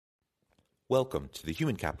Welcome to the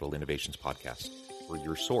Human Capital Innovations Podcast. We're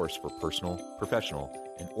your source for personal, professional,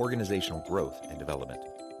 and organizational growth and development,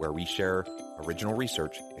 where we share original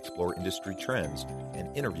research, explore industry trends,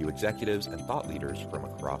 and interview executives and thought leaders from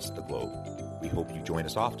across the globe. We hope you join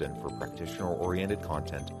us often for practitioner-oriented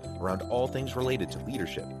content around all things related to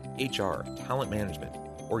leadership, HR, talent management,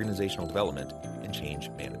 organizational development, and change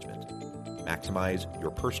management. Maximize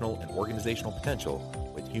your personal and organizational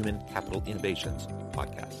potential with Human Capital Innovations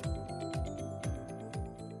Podcast.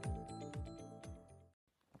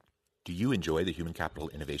 Do you enjoy the Human Capital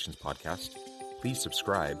Innovations Podcast? Please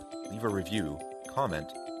subscribe, leave a review,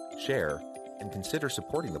 comment, share, and consider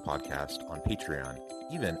supporting the podcast on Patreon,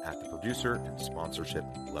 even at the producer and sponsorship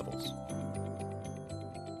levels.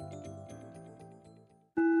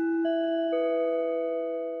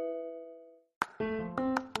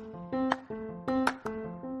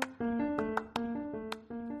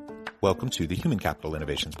 Welcome to the Human Capital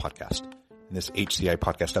Innovations Podcast. In this HCI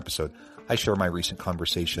podcast episode, I share my recent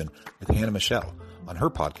conversation with Hannah Michelle on her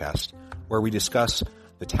podcast, where we discuss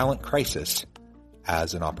the talent crisis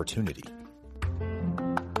as an opportunity.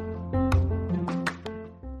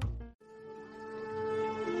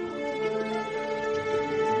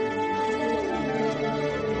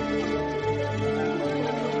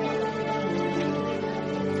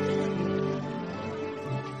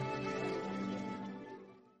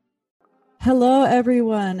 Hello,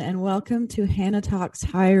 everyone, and welcome to Hannah Talks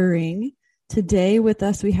Hiring. Today with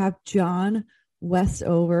us, we have John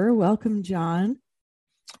Westover. Welcome, John.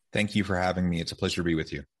 Thank you for having me. It's a pleasure to be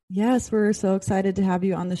with you. Yes, we're so excited to have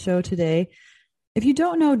you on the show today. If you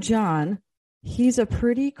don't know John, he's a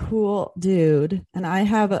pretty cool dude, and I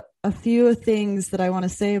have a few things that I want to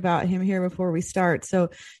say about him here before we start. So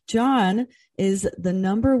John is the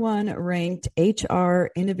 #1 ranked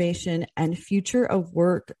HR, innovation, and future of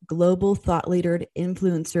work global thought leader and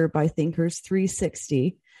influencer by Thinkers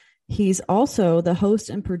 360. He's also the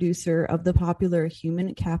host and producer of the popular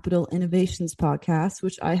Human Capital Innovations podcast,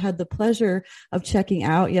 which I had the pleasure of checking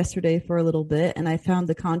out yesterday for a little bit, and I found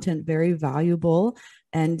the content very valuable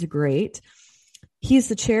and great. He's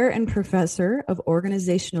the chair and professor of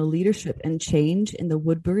organizational leadership and change in the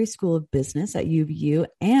Woodbury School of Business at UVU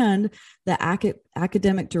and the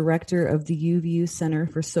academic director of the UVU Center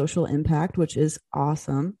for Social Impact, which is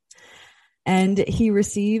awesome. And he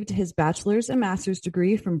received his bachelor's and master's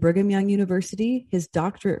degree from Brigham Young University, his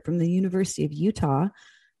doctorate from the University of Utah,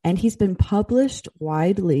 and he's been published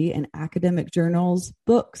widely in academic journals,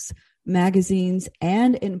 books, magazines,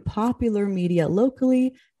 and in popular media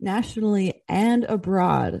locally, nationally, and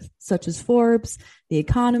abroad, such as Forbes, The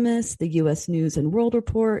Economist, the U.S. News and World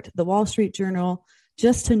Report, the Wall Street Journal,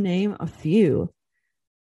 just to name a few.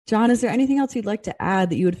 John, is there anything else you'd like to add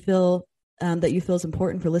that you would feel that you feel is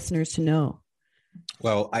important for listeners to know?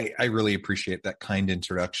 Well, I really appreciate that kind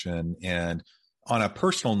introduction. And on a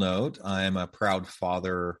personal note, I'm a proud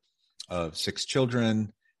father of 6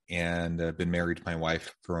 children, and I've been married to my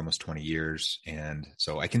wife for almost 20 years. And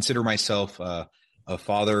so I consider myself a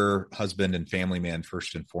father, husband, and family man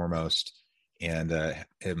first and foremost, and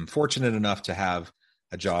am fortunate enough to have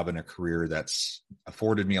a job and a career that's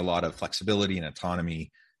afforded me a lot of flexibility and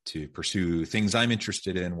autonomy to pursue things I'm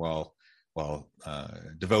interested in while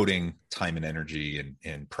devoting time and energy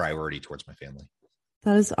and priority towards my family.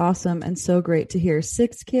 That is awesome and so great to hear.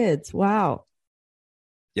 6 kids. Wow.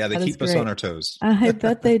 Yeah, they keep us on our toes. I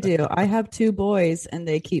bet they do. I have 2 boys and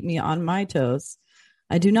they keep me on my toes.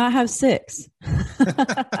 I do not have 6.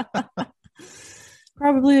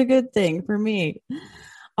 Probably a good thing for me.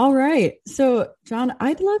 All right. So, John,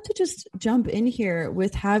 I'd love to just jump in here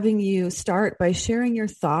with having you start by sharing your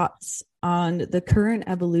thoughts on the current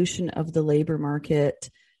evolution of the labor market,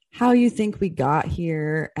 how you think we got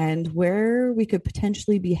here, and where we could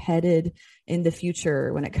potentially be headed in the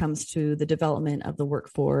future when it comes to the development of the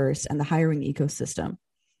workforce and the hiring ecosystem.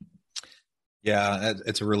 Yeah,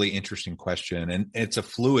 it's a really interesting question. And it's a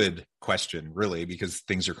fluid question, really, because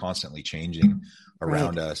things are constantly changing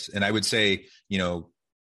around us. And I would say,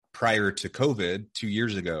 prior to COVID 2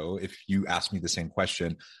 years ago, if you asked me the same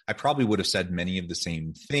question, I probably would have said many of the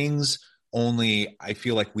same things, only I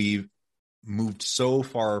feel like we've moved so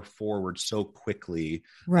far forward so quickly,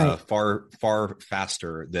 far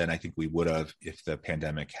faster than I think we would have if the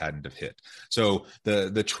pandemic hadn't have hit. So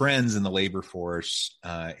the trends in the labor force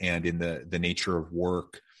and in the nature of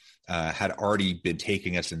work had already been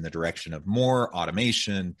taking us in the direction of more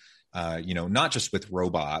automation, not just with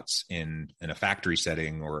robots in a factory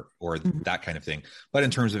setting or that kind of thing, but in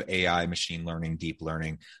terms of AI, machine learning, deep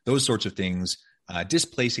learning, those sorts of things,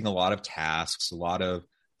 displacing a lot of tasks, a lot of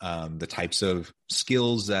the types of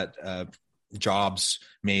skills that jobs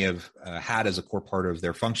may have had as a core part of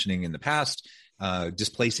their functioning in the past,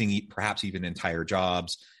 displacing perhaps even entire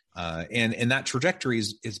jobs. And that trajectory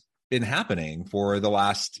is been happening for the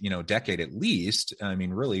last, decade at least. I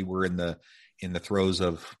mean, really, we're in the throes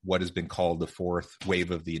of what has been called the fourth wave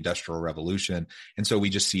of the Industrial Revolution. And so we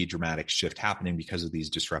just see a dramatic shift happening because of these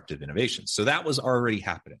disruptive innovations. So that was already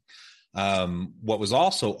happening. What was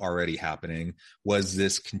also already happening was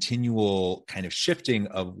this continual kind of shifting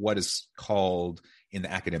of what is called in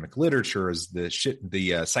the academic literature as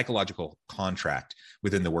the psychological contract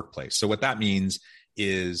within the workplace. So what that means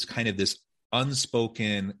is kind of this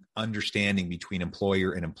unspoken understanding between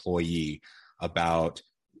employer and employee about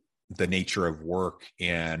the nature of work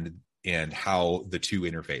and how the two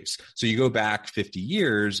interface. So you go back 50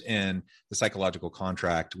 years and the psychological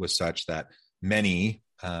contract was such that many,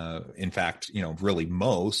 in fact, really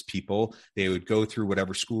most people, they would go through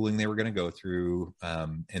whatever schooling they were going to go through.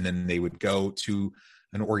 And then they would go to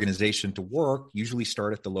an organization to work, usually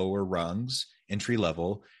start at the lower rungs, entry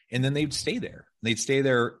level, and then they'd stay there. They'd stay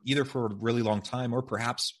there either for a really long time or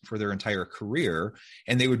perhaps for their entire career,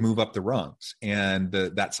 and they would move up the rungs. And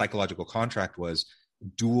that psychological contract was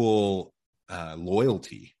dual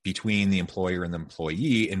loyalty between the employer and the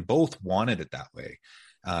employee, and both wanted it that way.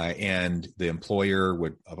 And the employer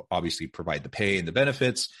would obviously provide the pay and the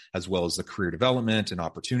benefits, as well as the career development and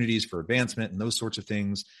opportunities for advancement and those sorts of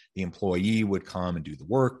things. The employee would come and do the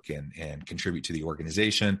work and contribute to the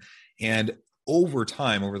organization. And over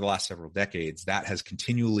time, over the last several decades, that has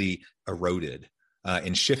continually eroded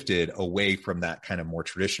and shifted away from that kind of more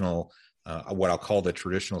traditional, what I'll call the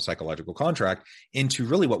traditional psychological contract, into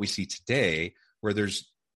really what we see today, where there's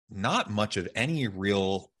not much of any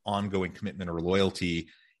real ongoing commitment or loyalty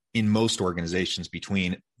in most organizations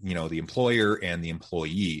between, the employer and the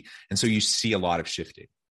employee. And so you see a lot of shifting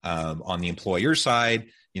on the employer side,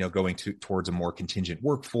 going towards a more contingent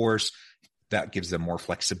workforce that gives them more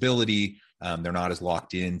flexibility. They're not as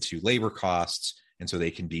locked into labor costs, and so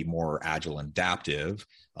they can be more agile and adaptive.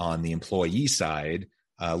 On the employee side,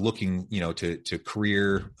 looking, to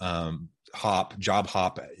career job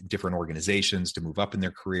hop different organizations to move up in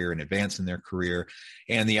their career and advance in their career.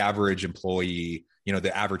 And the average employee,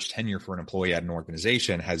 the average tenure for an employee at an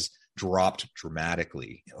organization has dropped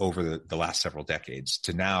dramatically over the last several decades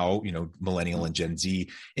to now, millennial and Gen Z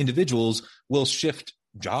individuals will shift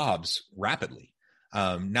jobs rapidly.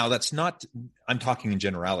 Now that's not, I'm talking in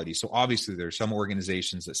generality. So obviously there's some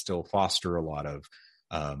organizations that still foster a lot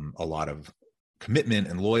of commitment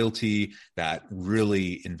and loyalty, that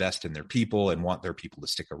really invest in their people and want their people to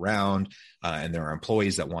stick around. And there are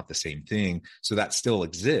employees that want the same thing. So that still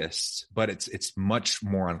exists, but it's much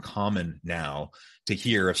more uncommon now to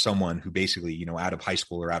hear of someone who basically, out of high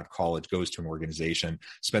school or out of college goes to an organization,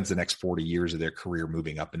 spends the next 40 years of their career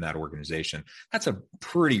moving up in that organization. That's a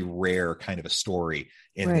pretty rare kind of a story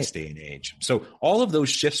in this day and age. So all of those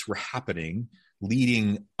shifts were happening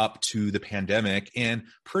leading up to the pandemic, and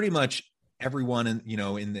pretty much everyone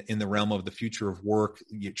in the realm of the future of work,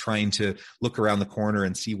 you're trying to look around the corner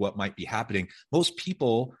and see what might be happening. Most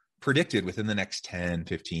people predicted within the next 10,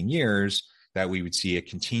 15 years that we would see a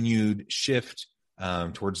continued shift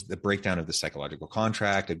towards the breakdown of the psychological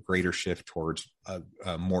contract, a greater shift towards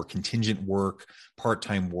more contingent work,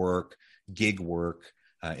 part-time work, gig work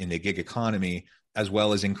in the gig economy, as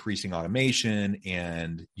well as increasing automation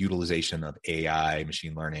and utilization of AI,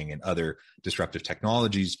 machine learning, and other disruptive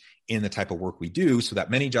technologies in the type of work we do, so that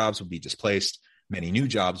many jobs would be displaced, many new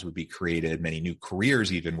jobs would be created, many new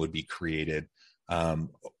careers even would be created,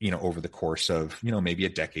 over the course of, maybe a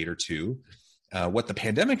decade or two. What the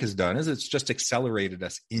pandemic has done is it's just accelerated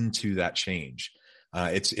us into that change.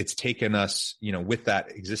 It's taken us, with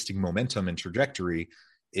that existing momentum and trajectory,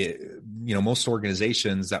 most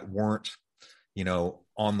organizations that weren't,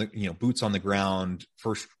 on the, boots on the ground,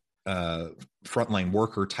 first frontline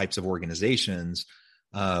worker types of organizations,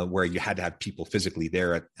 where you had to have people physically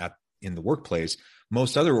there in the workplace.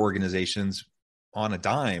 Most other organizations, on a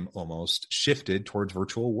dime almost, shifted towards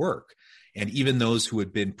virtual work. And even those who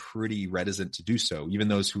had been pretty reticent to do so, even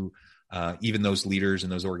those leaders in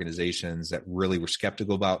those organizations that really were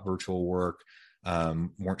skeptical about virtual work,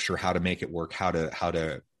 weren't sure how to make it work, how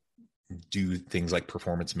to do things like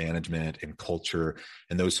performance management and culture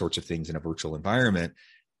and those sorts of things in a virtual environment,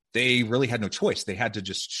 they really had no choice. They had to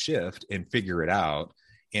just shift and figure it out.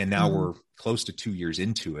 And now we're close to 2 years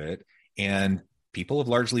into it, and people have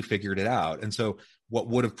largely figured it out. And so what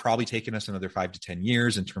would have probably taken us another 5 to 10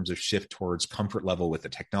 years in terms of shift towards comfort level with the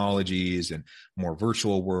technologies and more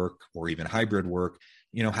virtual work or even hybrid work,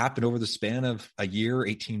 happened over the span of a year,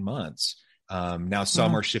 18 months. Now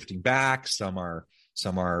some are shifting back, some are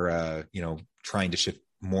Some are, trying to shift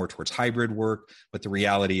more towards hybrid work. But the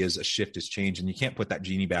reality is a shift has changed, and you can't put that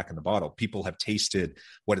genie back in the bottle. People have tasted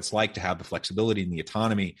what it's like to have the flexibility and the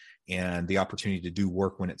autonomy and the opportunity to do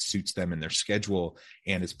work when it suits them and their schedule.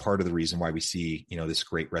 And it's part of the reason why we see, this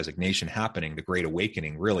great resignation happening, the great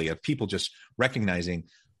awakening, really, of people just recognizing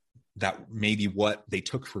that maybe what they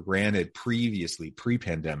took for granted previously,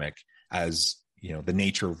 pre-pandemic, as the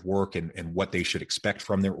nature of work and what they should expect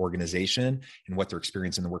from their organization and what their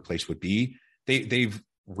experience in the workplace would be, they've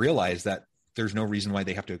realized that there's no reason why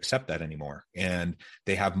they have to accept that anymore. And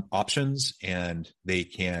they have options, and they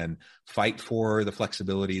can fight for the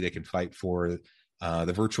flexibility. They can fight for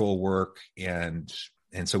the virtual work. And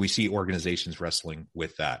so we see organizations wrestling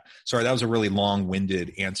with that. Sorry, that was a really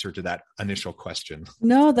long-winded answer to that initial question.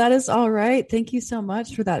 No, that is all right. Thank you so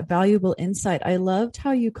much for that valuable insight. I loved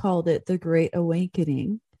how you called it the Great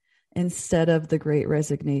Awakening instead of the Great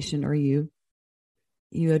Resignation, or you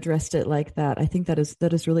addressed it like that. I think that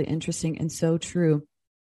is really interesting and so true.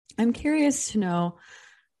 I'm curious to know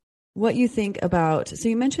what you think about, so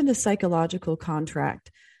you mentioned the psychological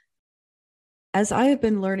contract. As I have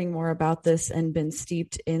been learning more about this and been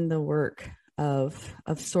steeped in the work of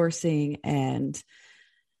sourcing and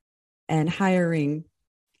hiring,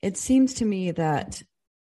 it seems to me that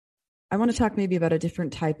I want to talk maybe about a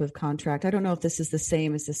different type of contract. I don't know if this is the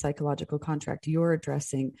same as the psychological contract you're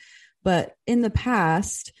addressing, but in the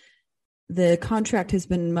past, the contract has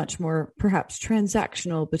been much more perhaps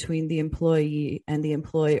transactional between the employee and the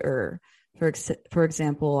employer. For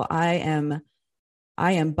example, I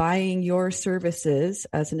am buying your services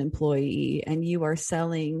as an employee, and you are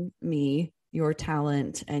selling me your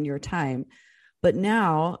talent and your time. But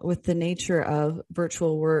now, with the nature of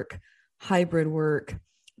virtual work, hybrid work,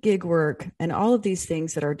 gig work, and all of these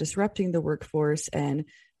things that are disrupting the workforce and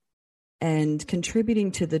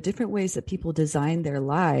contributing to the different ways that people design their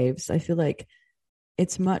lives, I feel like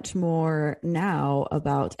it's much more now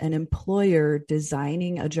about an employer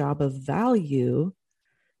designing a job of value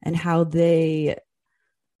and how they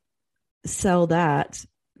sell that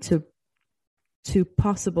to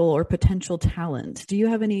possible or potential talent. Do you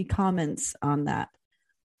have any comments on that?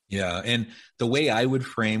 Yeah. And the way I would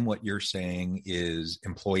frame what you're saying is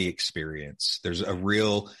employee experience. There's a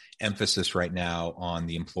real emphasis right now on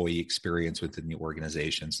the employee experience within the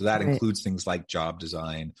organization. So that includes things like job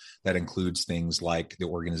design, that includes things like the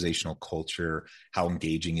organizational culture, how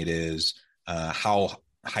engaging it is, how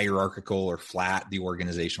hierarchical or flat the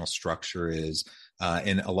organizational structure is,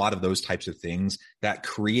 and a lot of those types of things that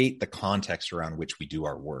create the context around which we do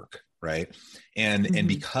our work, right? And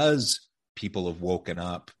because people have woken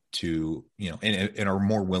up to, and are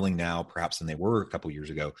more willing now, perhaps than they were a couple of years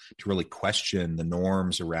ago, to really question the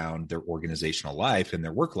norms around their organizational life and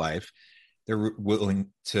their work life, they're willing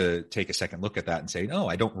to take a second look at that and say, no,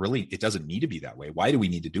 it doesn't need to be that way. Why do we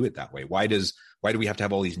need to do it that way? Why do we have to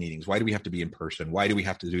have all these meetings? Why do we have to be in person? Why do we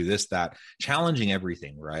have to do this, that? Challenging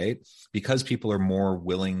everything, right? Because people are more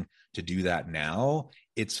willing to do that now,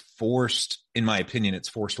 it's forced, in my opinion, it's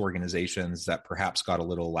forced organizations that perhaps got a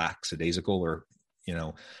little lackadaisical or,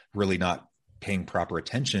 really not paying proper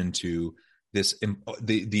attention to this,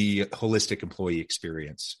 the holistic employee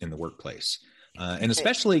experience in the workplace. And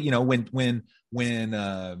especially, when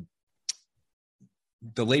the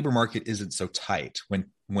labor market isn't so tight, when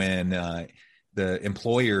the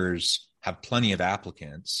employers have plenty of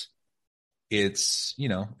applicants, it's,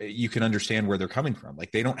 you can understand where they're coming from.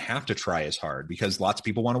 Like, they don't have to try as hard because lots of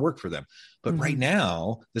people want to work for them. But right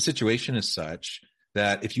now, the situation is such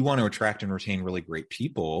that if you want to attract and retain really great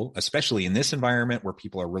people, especially in this environment where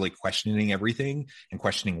people are really questioning everything and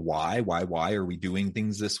questioning why are we doing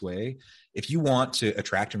things this way? If you want to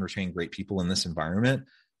attract and retain great people in this environment,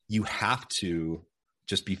 you have to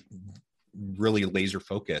just be really laser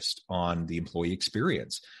focused on the employee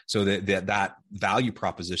experience, so that value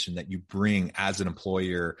proposition that you bring as an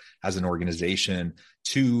employer, as an organization,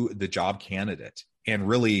 to the job candidate, and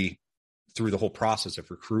really through the whole process of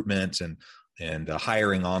recruitment and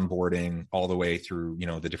hiring, onboarding, all the way through,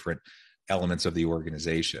 the different elements of the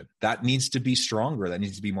organization. That needs to be stronger. That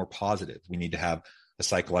needs to be more positive. We need to have a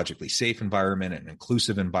psychologically safe environment, an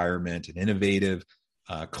inclusive environment, an innovative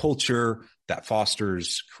culture that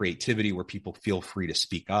fosters creativity, where people feel free to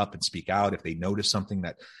speak up and speak out if they notice something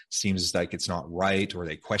that seems like it's not right, or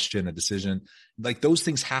they question a decision. Like, those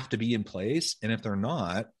things have to be in place. And if they're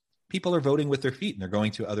not, people are voting with their feet and they're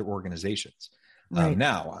going to other organizations. Right.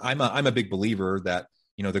 Now, I'm a big believer that,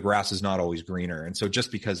 the grass is not always greener. And so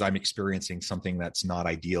just because I'm experiencing something that's not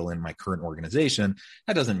ideal in my current organization,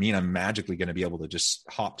 that doesn't mean I'm magically going to be able to just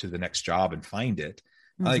hop to the next job and find it.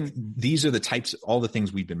 Like these are the types, all the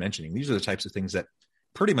things we've been mentioning. These are the types of things that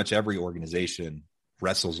pretty much every organization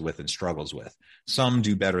wrestles with and struggles with. Some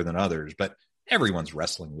do better than others, but everyone's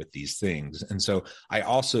wrestling with these things. And so I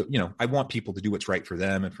also, I want people to do what's right for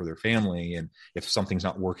them and for their family. And if something's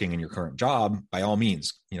not working in your current job, by all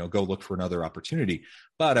means, go look for another opportunity.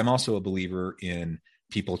 But I'm also a believer in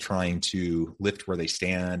people trying to lift where they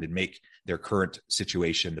stand and make their current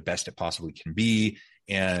situation the best it possibly can be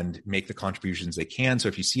and make the contributions they can. So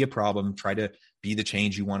if you see a problem, try to be the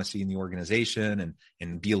change you want to see in the organization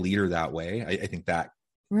and be a leader that way. I think that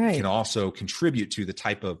can also contribute to the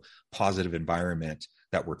type of positive environment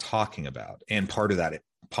that we're talking about, and part of that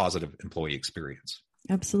positive employee experience.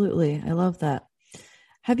 Absolutely. I love that.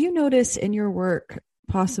 Have you noticed in your work,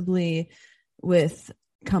 possibly with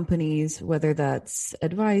companies, whether that's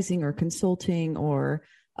advising or consulting or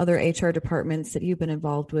other HR departments that you've been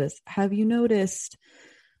involved with, have you noticed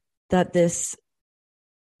that this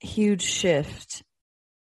huge shift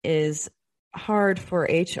is hard for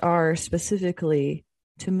HR specifically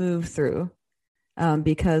to move through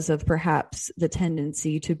because of perhaps the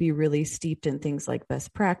tendency to be really steeped in things like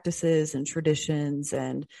best practices and traditions,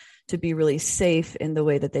 and to be really safe in the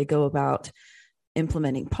way that they go about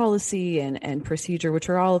implementing policy and procedure, which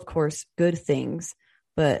are all, of course, good things.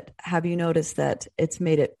 But have you noticed that it's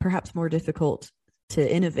made it perhaps more difficult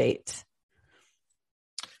to innovate?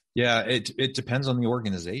 Yeah, it depends on the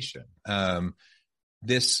organization.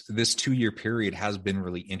 This 2-year period has been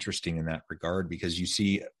really interesting in that regard, because you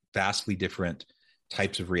see vastly different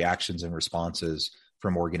types of reactions and responses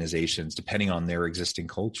from organizations depending on their existing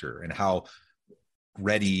culture and how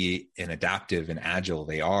ready and adaptive and agile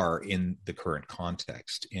they are in the current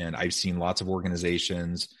context. And I've seen lots of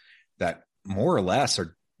organizations that more or less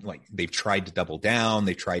are like, they've tried to double down.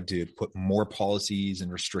 They've tried to put more policies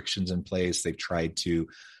and restrictions in place. They've tried to,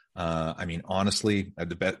 honestly,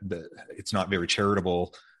 it's not very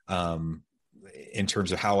charitable in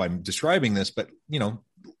terms of how I'm describing this, but,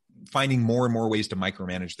 finding more and more ways to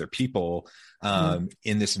micromanage their people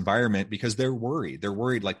in this environment, because they're worried. They're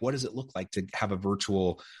worried, like, what does it look like to have a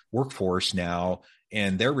virtual workforce now?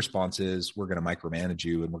 And their response is, we're going to micromanage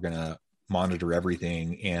you, and we're going to monitor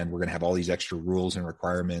everything, and we're going to have all these extra rules and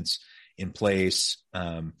requirements in place.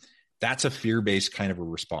 That's a fear-based kind of a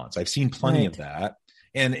response. I've seen plenty of that.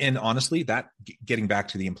 And honestly, that, getting back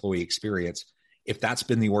to the employee experience, if that's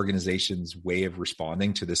been the organization's way of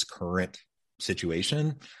responding to this current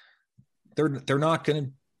situation, they're not going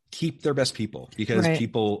to keep their best people, because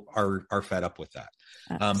people are fed up with that.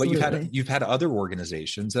 But you've had other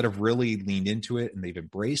organizations that have really leaned into it and they've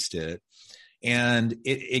embraced it. And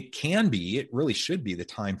it really should be the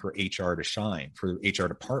time for HR to shine, for HR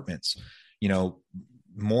departments,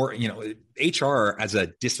 more, HR as a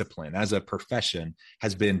discipline, as a profession,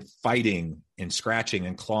 has been fighting and scratching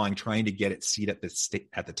and clawing, trying to get its seat at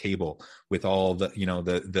the table with all the,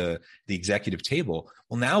 the executive table.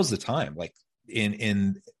 Well, now's the time. Like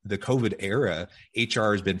in the COVID era,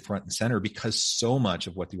 HR has been front and center, because so much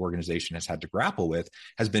of what the organization has had to grapple with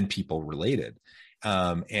has been people related.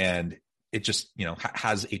 And it just,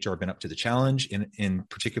 has HR been up to the challenge in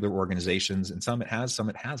particular organizations? And some it has, some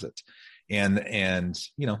it hasn't. And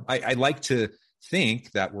I like to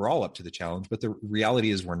think that we're all up to the challenge, but the reality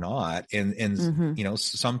is we're not. And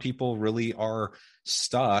some people really are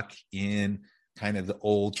stuck in kind of the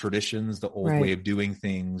old traditions, the old way of doing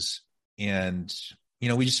things. And,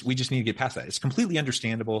 we just need to get past that. It's completely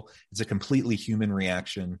understandable. It's a completely human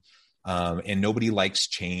reaction. And nobody likes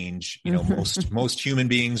change. Most human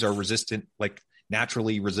beings are resistant, like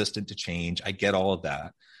naturally resistant to change. I get all of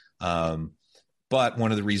that. But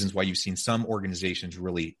one of the reasons why you've seen some organizations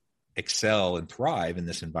really excel and thrive in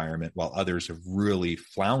this environment, while others have really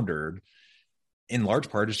floundered, in large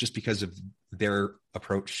part, is just because of their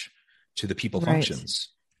approach to the people functions.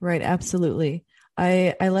 Right. Absolutely.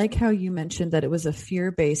 I like how you mentioned that it was a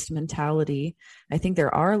fear-based mentality. I think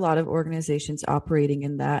there are a lot of organizations operating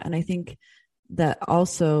in that. And I think that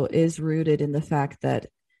also is rooted in the fact that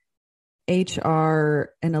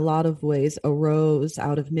HR in a lot of ways arose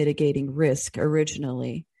out of mitigating risk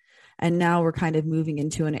originally. And now we're kind of moving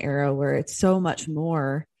into an era where it's so much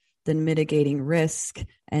more than mitigating risk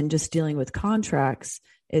and just dealing with contracts.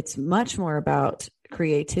 It's much more about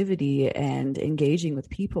creativity and engaging with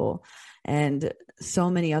people. And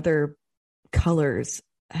so many other colors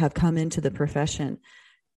have come into the profession.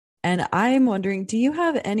 And I'm wondering, do you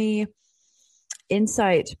have any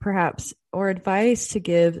insight perhaps or advice to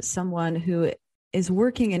give someone who is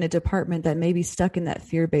working in a department that may be stuck in that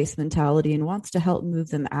fear-based mentality and wants to help move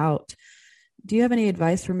them out? Do you have any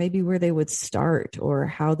advice for maybe where they would start or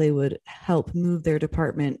how they would help move their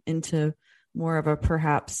department into more of a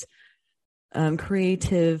perhaps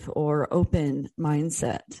creative or open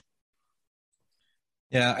mindset?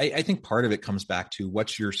 Yeah, I think part of it comes back to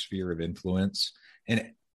what's your sphere of influence.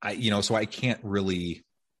 And so I can't really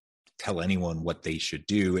tell anyone what they should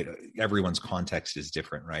do. Everyone's context is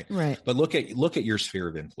different, right? Right. But look at your sphere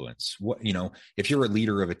of influence. If you're a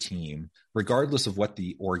leader of a team, regardless of what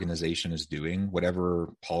the organization is doing, whatever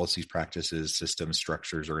policies, practices, systems,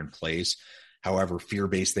 structures are in place, however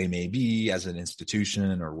fear-based they may be as an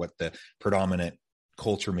institution, or what the predominant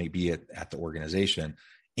culture may be at the organization,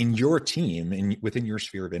 in your team and within your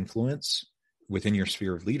sphere of influence, within your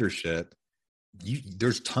sphere of leadership,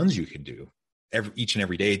 there's tons you can do each and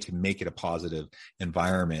every day to make it a positive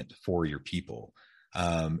environment for your people.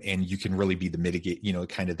 And you can really be the mitigate,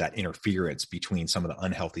 kind of that interference between some of the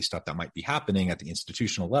unhealthy stuff that might be happening at the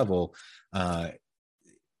institutional level,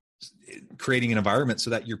 creating an environment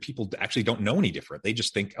so that your people actually don't know any different. They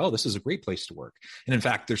just think, oh, this is a great place to work. And in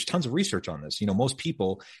fact, there's tons of research on this. Most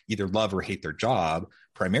people either love or hate their job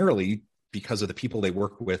primarily because of the people they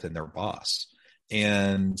work with and their boss.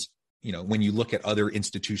 And, when you look at other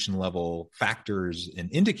institution level factors and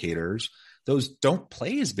indicators, those don't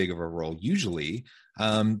play as big of a role usually,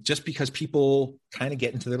 just because people kind of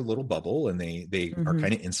get into their little bubble and they mm-hmm. are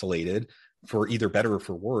kind of insulated. For either better or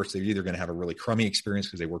for worse, they're either going to have a really crummy experience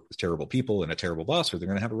because they work with terrible people and a terrible boss, or they're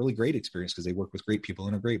going to have a really great experience because they work with great people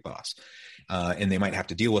and a great boss. And they might have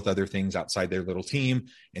to deal with other things outside their little team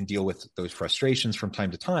and deal with those frustrations from time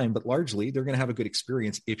to time. But largely, they're going to have a good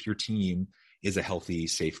experience if your team is a healthy,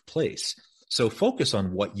 safe place. So focus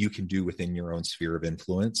on what you can do within your own sphere of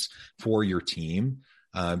influence for your team,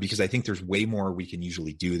 because I think there's way more we can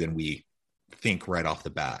usually do than we think right off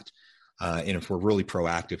the bat. And if we're really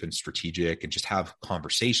proactive and strategic and just have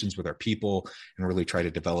conversations with our people and really try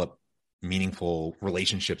to develop meaningful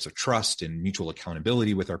relationships of trust and mutual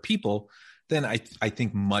accountability with our people, then I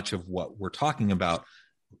think much of what we're talking about,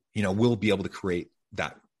 we'll be able to create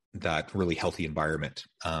that really healthy environment,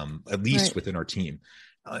 at least right. within our team.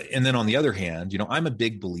 And then on the other hand, I'm a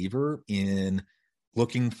big believer in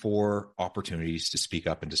looking for opportunities to speak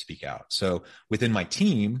up and to speak out. So within my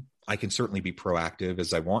team, I can certainly be proactive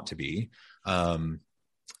as I want to be, and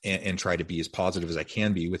try to be as positive as I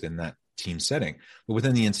can be within that team setting. But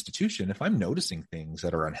within the institution, if I'm noticing things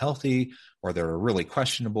that are unhealthy, or they're really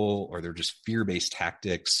questionable, or they're just fear-based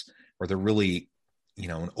tactics, or they're really,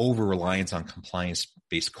 an over-reliance on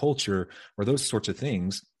compliance-based culture, or those sorts of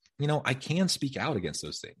things, I can speak out against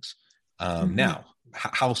those things. Mm-hmm. Now,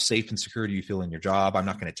 how safe and secure do you feel in your job? I'm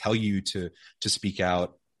not going to tell you to speak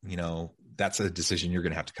out. That's a decision you're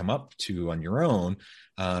going to have to come up to on your own,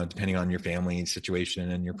 depending on your family situation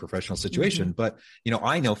and your professional situation. Mm-hmm. But,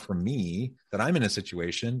 I know for me that I'm in a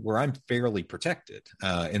situation where I'm fairly protected.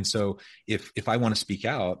 And so if I want to speak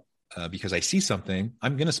out because I see something,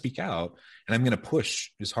 I'm going to speak out, and I'm going to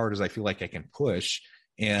push as hard as I feel like I can push,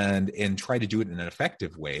 and try to do it in an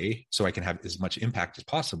effective way so I can have as much impact as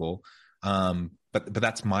possible. But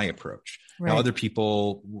that's my approach. Right. Now, other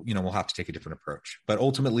people, will have to take a different approach. But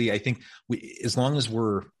ultimately, I think as long as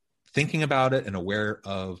we're thinking about it and aware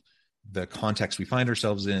of the context we find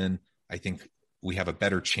ourselves in, I think we have a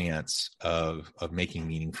better chance of making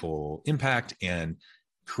meaningful impact and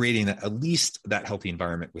creating at least that healthy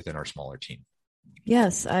environment within our smaller team.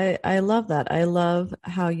 Yes, I love that. I love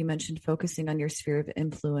how you mentioned focusing on your sphere of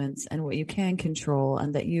influence and what you can control,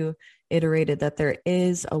 and that you iterated that there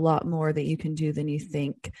is a lot more that you can do than you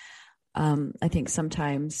think. I think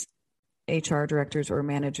sometimes HR directors or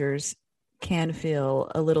managers can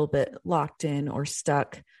feel a little bit locked in or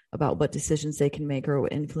stuck about what decisions they can make or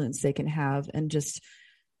what influence they can have, and just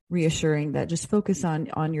reassuring that just focus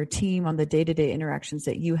on your team, on the day-to-day interactions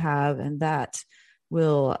that you have, and that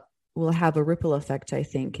will have a ripple effect, I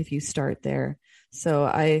think, if you start there. So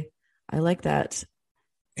I like that.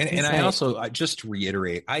 And I also, just to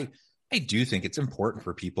reiterate, I do think it's important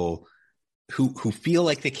for people who feel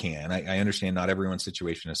like they can. I understand not everyone's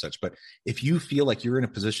situation is such, but if you feel like you're in a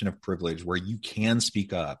position of privilege where you can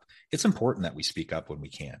speak up, it's important that we speak up when we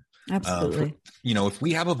can. Absolutely. If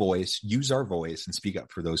we have a voice, use our voice and speak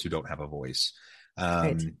up for those who don't have a voice.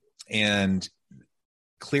 Right. And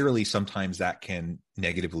clearly, sometimes that can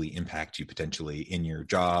negatively impact you potentially in your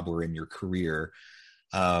job or in your career.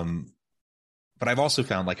 But I've also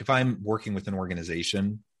found, like, if I'm working with an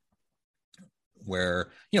organization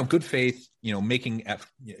where, good faith, making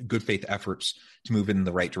good faith efforts to move in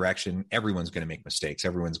the right direction, everyone's going to make mistakes.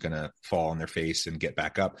 Everyone's going to fall on their face and get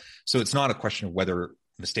back up. So it's not a question of whether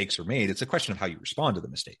mistakes are made. It's a question of how you respond to the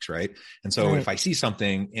mistakes, right? And so if I see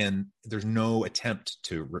something and there's no attempt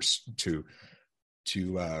to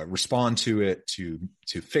respond to it, to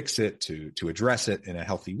fix it, to address it in a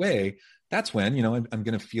healthy way, that's when, I'm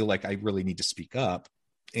going to feel like I really need to speak up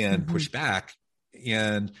and push back.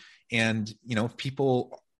 And if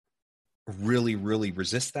people really, really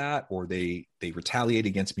resist that, or they retaliate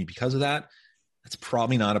against me because of that, that's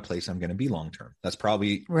probably not a place I'm going to be long-term. That's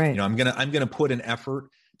probably, right. I'm going to put an effort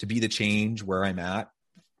to be the change where I'm at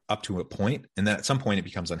up to a point, and then at some point it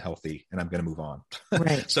becomes unhealthy and I'm going to move on.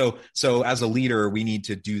 Right. So as a leader, we need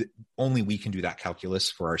to we can do that calculus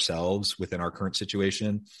for ourselves within our current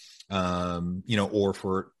situation, or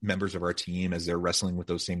for members of our team as they're wrestling with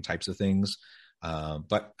those same types of things.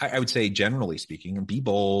 But I would say, generally speaking, be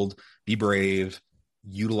bold, be brave,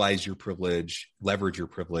 utilize your privilege, leverage your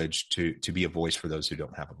privilege to be a voice for those who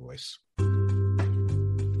don't have a voice.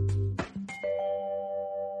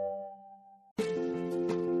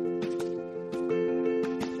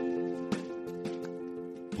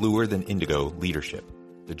 Bluer Than Indigo Leadership,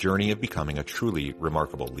 the journey of becoming a truly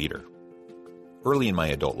remarkable leader. Early in my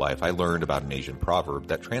adult life, I learned about an Asian proverb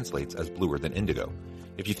that translates as bluer than indigo.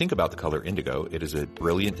 If you think about the color indigo, it is a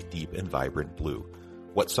brilliant, deep, and vibrant blue,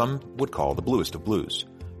 what some would call the bluest of blues.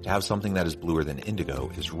 To have something that is bluer than indigo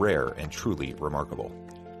is rare and truly remarkable.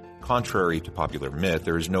 Contrary to popular myth,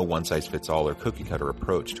 there is no one-size-fits-all or cookie-cutter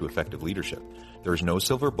approach to effective leadership. There is no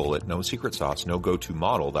silver bullet, no secret sauce, no go-to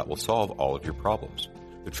model that will solve all of your problems.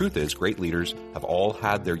 The truth is, great leaders have all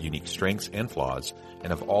had their unique strengths and flaws,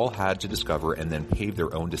 and have all had to discover and then pave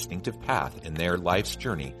their own distinctive path in their life's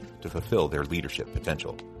journey to fulfill their leadership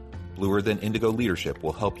potential. Bluer Than Indigo Leadership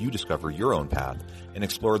will help you discover your own path and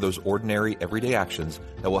explore those ordinary, everyday actions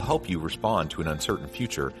that will help you respond to an uncertain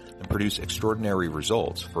future and produce extraordinary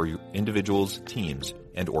results for your individuals, teams,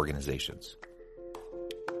 and organizations.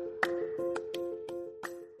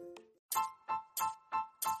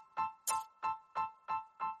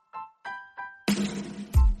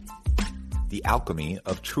 The alchemy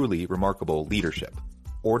of truly remarkable leadership.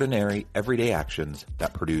 Ordinary, everyday actions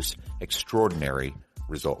that produce extraordinary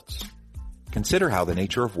results. Consider how the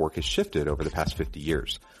nature of work has shifted over the past 50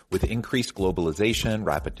 years. With increased globalization,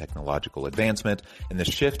 rapid technological advancement, and the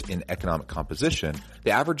shift in economic composition,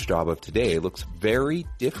 the average job of today looks very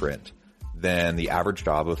different than the average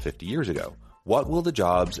job of 50 years ago. What will the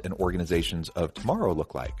jobs and organizations of tomorrow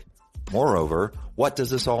look like? Moreover, what does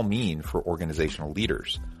this all mean for organizational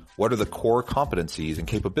leaders? What are the core competencies and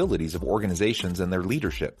capabilities of organizations and their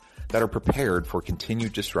leadership that are prepared for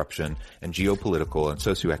continued disruption and geopolitical and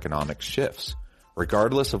socioeconomic shifts?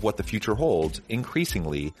 Regardless of what the future holds,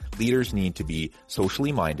 increasingly, leaders need to be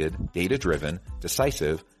socially minded, data-driven,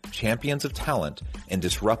 decisive, champions of talent, and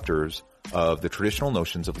disruptors of the traditional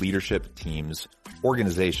notions of leadership, teams,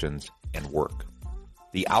 organizations, and work.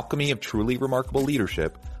 The alchemy of truly remarkable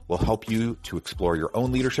leadership will help you to explore your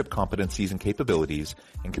own leadership competencies and capabilities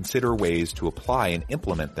and consider ways to apply and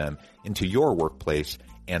implement them into your workplace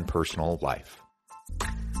and personal life.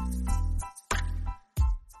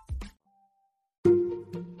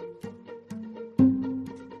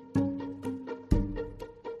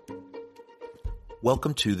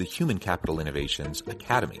 Welcome to the Human Capital Innovations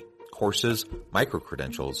Academy. Courses,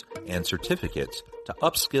 micro-credentials, and certificates to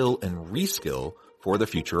upskill and reskill for the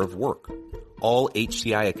future of work. All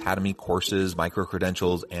HCI Academy courses,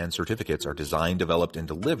 micro-credentials, and certificates are designed, developed, and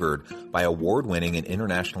delivered by award-winning and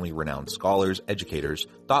internationally renowned scholars, educators,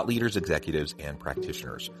 thought leaders, executives, and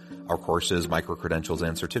practitioners. Our courses, micro-credentials,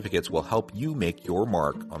 and certificates will help you make your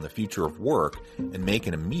mark on the future of work and make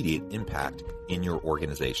an immediate impact in your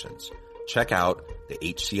organizations. Check out the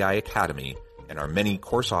HCI Academy and our many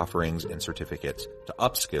course offerings and certificates to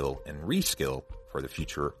upskill and reskill for the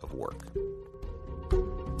future of work.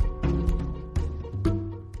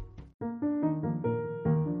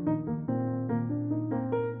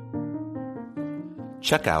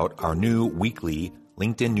 Check out our new weekly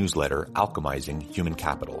LinkedIn newsletter, Alchemizing Human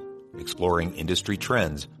Capital, exploring industry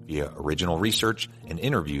trends via original research and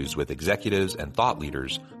interviews with executives and thought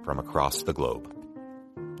leaders from across the globe.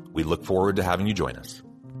 We look forward to having you join us.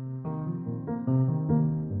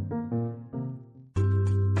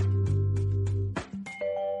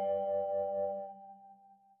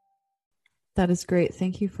 That is great.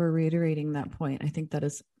 Thank you for reiterating that point. I think that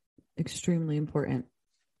is extremely important.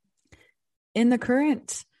 In the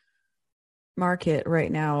current market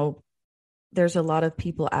right now, there's a lot of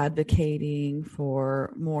people advocating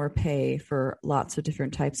for more pay for lots of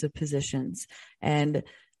different types of positions. And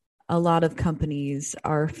a lot of companies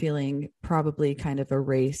are feeling probably kind of a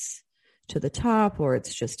race to the top, or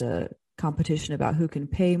it's just a competition about who can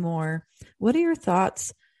pay more. What are your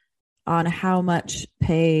thoughts on how much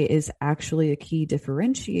pay is actually a key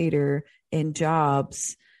differentiator in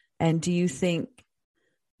jobs? And do you think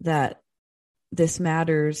that this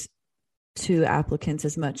matters to applicants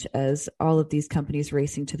as much as all of these companies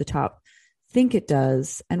racing to the top think it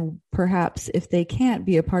does? And perhaps if they can't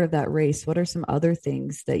be a part of that race, what are some other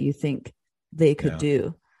things that you think they could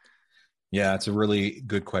do? Yeah, it's a really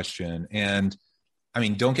good question. And I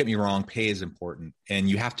mean, don't get me wrong, pay is important, and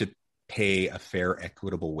you have to pay a fair,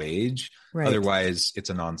 equitable wage. Right. Otherwise, it's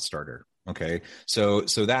a non-starter. Okay. So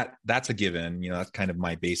that's a given, that's kind of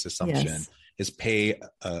my base assumption is pay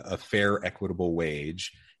a fair, equitable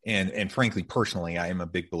wage. And frankly, personally, I am a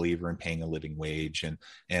big believer in paying a living wage.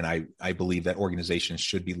 And I believe that organizations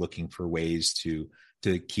should be looking for ways to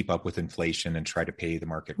keep up with inflation and try to pay the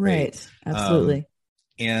market rate. Right. Absolutely.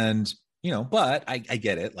 But I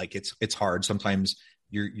get it. Like it's hard. Sometimes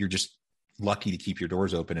you're just lucky to keep your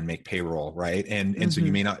doors open and make payroll. Right. And so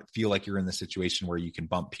you may not feel like you're in the situation where you can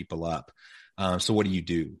bump people up. So what do you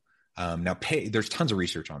do? Now pay, there's tons of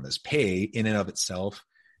research on this. Pay in and of itself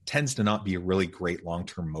tends to not be a really great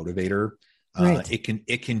long-term motivator. Right.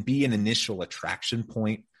 It can be an initial attraction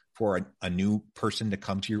point for a new person to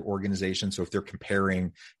come to your organization. So if they're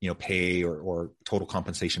comparing, pay or total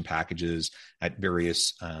compensation packages at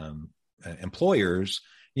various employers,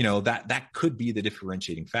 that could be the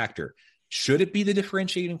differentiating factor. Should it be the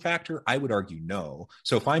differentiating factor? I would argue no.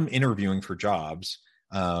 So if I'm interviewing for jobs,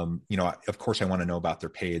 of course I want to know about their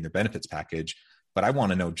pay and their benefits package, but I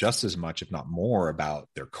want to know just as much, if not more, about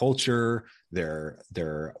their culture,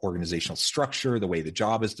 their organizational structure, the way the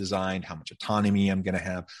job is designed, how much autonomy I'm going to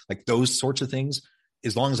have, like those sorts of things.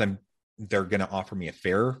 As long as they're going to offer me a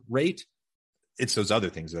fair rate, it's those other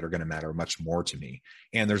things that are going to matter much more to me.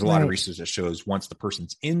 And there's a lot of research that shows once the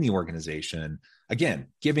person's in the organization, again,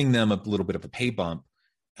 giving them a little bit of a pay bump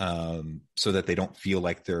so that they don't feel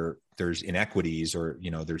like there's inequities or,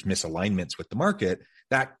 there's misalignments with the market,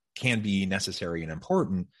 that can be necessary and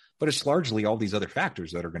important, but it's largely all these other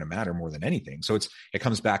factors that are going to matter more than anything. So it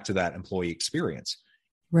comes back to that employee experience.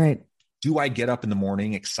 Right. Do I get up in the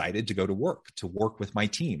morning excited to go to work with my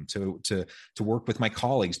team, to work with my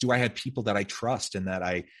colleagues? Do I have people that I trust and that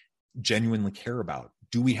I genuinely care about?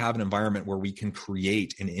 Do we have an environment where we can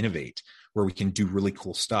create and innovate, where we can do really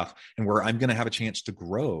cool stuff, and where I'm going to have a chance to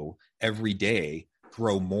grow every day,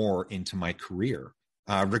 grow more into my career,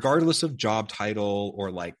 regardless of job title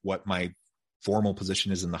or like what my formal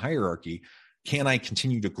position is in the hierarchy? Can I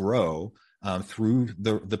continue to grow through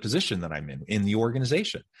the position that I'm in the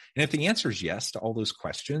organization? And if the answer is yes to all those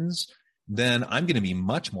questions, then I'm going to be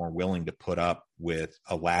much more willing to put up with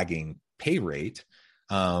a lagging pay rate.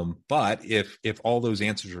 But if all those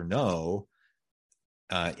answers are no,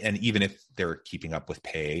 and even if they're keeping up with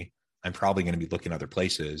pay, I'm probably going to be looking other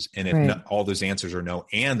places. And if all those answers are no,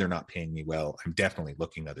 and they're not paying me well, I'm definitely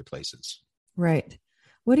looking other places. Right.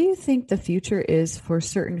 What do you think the future is for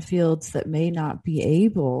certain fields that may not be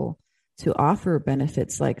able to offer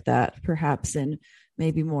benefits like that, perhaps in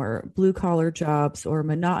maybe more blue collar jobs or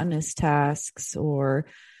monotonous tasks or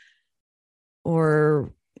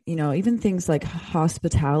even things like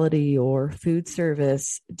hospitality or food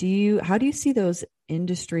service? How do you see those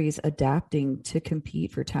industries adapting to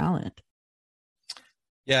compete for talent?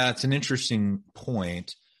 Yeah, it's an interesting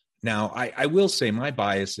point. Now, I will say my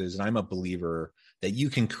bias is, and I'm a believer that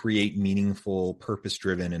you can create meaningful,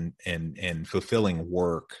 purpose-driven and fulfilling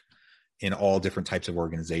work in all different types of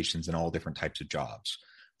organizations and all different types of jobs.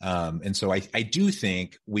 And so I do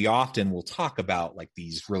think we often will talk about like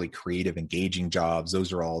these really creative, engaging jobs.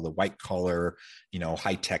 Those are all the white collar,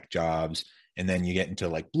 high tech jobs. And then you get into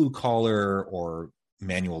like blue collar or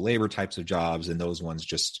manual labor types of jobs. And those ones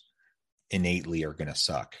just innately are going to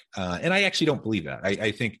suck. And I actually don't believe that.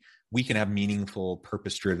 I think we can have meaningful,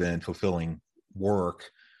 purpose-driven, fulfilling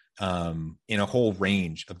work in a whole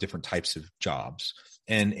range of different types of jobs.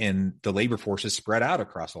 And the labor force is spread out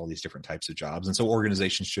across all these different types of jobs. And so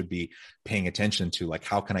organizations should be paying attention to like,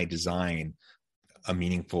 how can I design a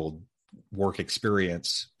meaningful work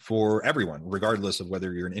experience for everyone, regardless of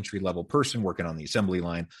whether you're an entry-level person working on the assembly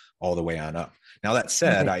line all the way on up. Now, that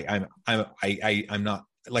said, I'm not,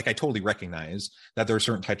 like, I totally recognize that there are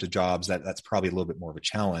certain types of jobs that's probably a little bit more of a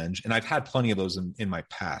challenge. And I've had plenty of those in my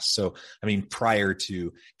past. So, I mean, prior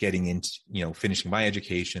to getting into, finishing my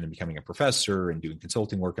education and becoming a professor and doing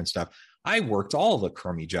consulting work and stuff, I worked all the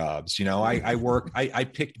crummy jobs. I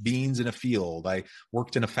picked beans in a field. I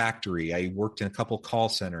worked in a factory. I worked in a couple call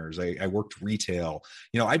centers. I worked retail.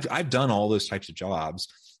 I've done all those types of jobs.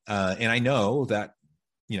 And I know that,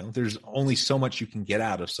 there's only so much you can get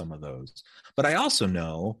out of some of those. But I also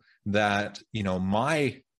know that,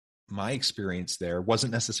 my experience there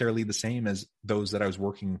wasn't necessarily the same as those that I was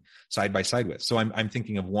working side by side with. So I'm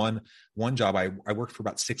thinking of one job. I worked for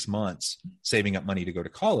about 6 months saving up money to go to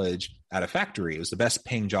college at a factory. It was the best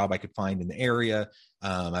paying job I could find in the area.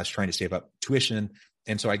 I was trying to save up tuition.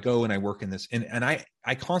 And so I go and I work in this, and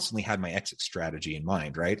I constantly had my exit strategy in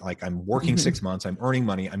mind, right? Like I'm working 6 months, I'm earning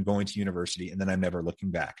money, I'm going to university, and then I'm never looking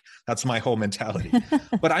back. That's my whole mentality.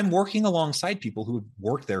 But I'm working alongside people who have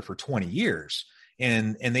worked there for 20 years.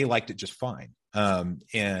 And they liked it just fine.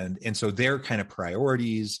 And so their kind of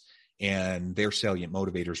priorities and their salient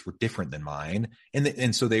motivators were different than mine.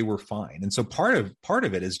 And so they were fine. And so part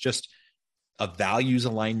of it is just a values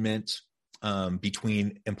alignment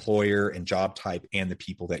between employer and job type and the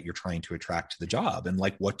people that you're trying to attract to the job. And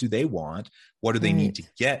like, what do they want? What do they need to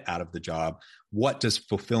get out of the job? What does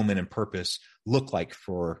fulfillment and purpose look like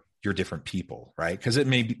for your different people, right? Because it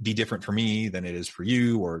may be different for me than it is for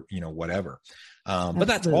you, or, whatever. But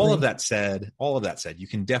that's all of that said, you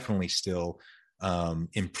can definitely still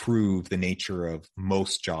improve the nature of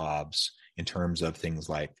most jobs in terms of things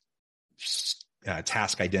like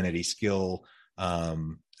task identity, skill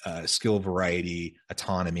variety,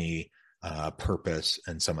 autonomy, purpose,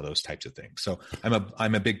 and some of those types of things. So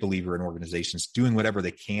I'm a big believer in organizations doing whatever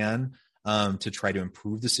they can to try to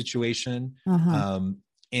improve the situation.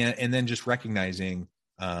 And then just recognizing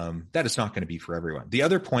that it's not going to be for everyone. The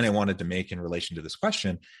other point I wanted to make in relation to this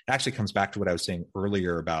question actually comes back to what I was saying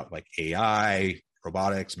earlier about like AI,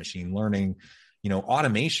 robotics, machine learning,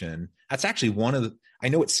 automation. That's actually I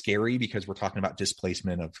know it's scary because we're talking about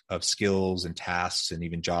displacement of skills and tasks and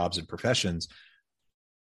even jobs and professions.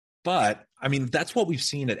 But I mean, that's what we've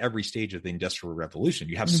seen at every stage of the Industrial Revolution.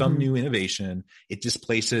 You have some new innovation, it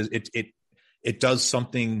displaces, it does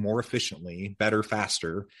something more efficiently, better,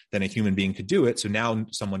 faster than a human being could do it. So now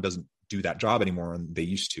someone doesn't do that job anymore and they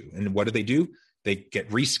used to. And what do? They get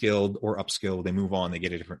reskilled or upskilled. They move on, they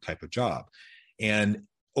get a different type of job. And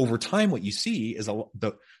over time, what you see is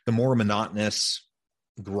the more monotonous,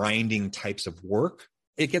 grinding types of work,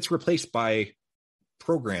 it gets replaced by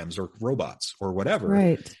programs or robots or whatever.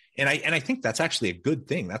 Right. And I think that's actually a good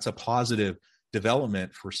thing. That's a positive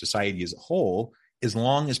development for society as a whole, as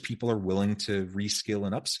long as people are willing to reskill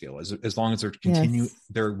and upskill, as long as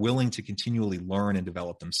they're willing to continually learn and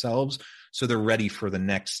develop themselves, so they're ready for the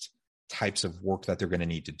next types of work that they're going to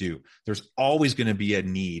need to do. There's always going to be a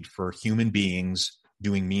need for human beings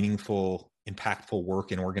doing meaningful, impactful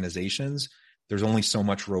work in organizations. There's only so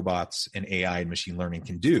much robots and AI and machine learning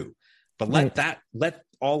can do. But let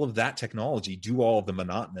all of that technology do all of the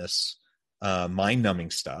monotonous,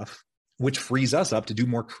 mind-numbing stuff, which frees us up to do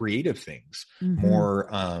more creative things, more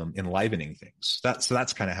enlivening things. So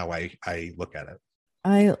that's kind of how I look at it.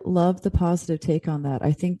 I love the positive take on that.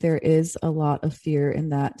 I think there is a lot of fear in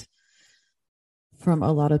that from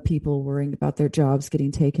a lot of people worrying about their jobs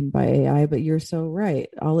getting taken by AI, but you're so right.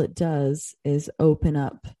 All it does is open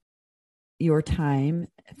up your time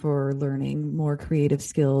for learning more creative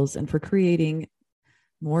skills and for creating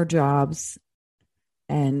more jobs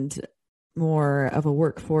and more of a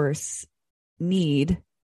workforce need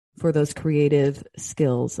for those creative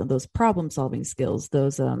skills and those problem solving skills,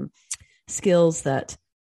 those skills that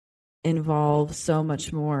involve so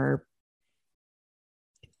much more.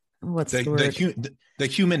 What's the word? The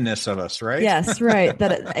humanness of us, right? Yes, right.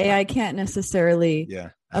 That AI can't necessarily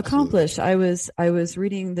accomplish. I was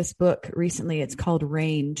reading this book recently. It's called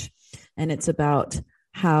Range, and it's about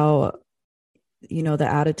how the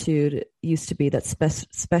attitude used to be that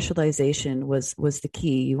specialization was the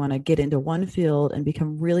key. You want to get into one field and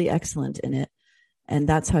become really excellent in it, and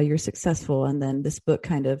that's how you're successful. And then this book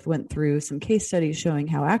kind of went through some case studies showing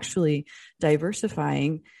how actually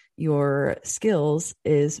diversifying your skills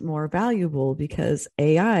is more valuable, because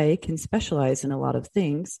AI can specialize in a lot of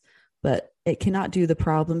things, but it cannot do the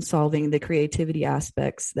problem solving, the creativity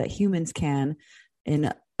aspects that humans can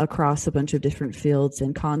across a bunch of different fields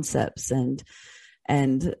and concepts.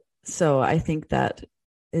 And so I think that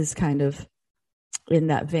is kind of in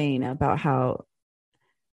that vein about how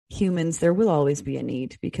humans, there will always be a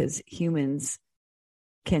need, because humans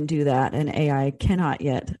can do that and AI cannot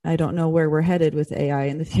yet. I don't know where we're headed with AI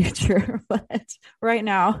in the future, but right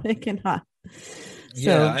now it cannot.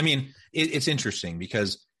 Yeah, I mean, it's interesting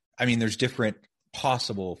because there's different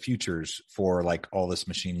possible futures for like all this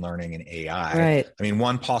machine learning and AI. Right. I mean,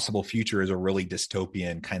 one possible future is a really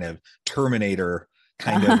dystopian kind of Terminator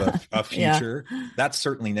kind of a future. That's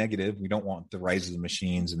certainly negative. We don't want the rise of the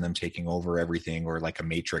machines and them taking over everything, or like a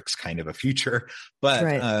Matrix kind of a future.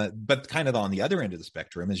 But but kind of on the other end of the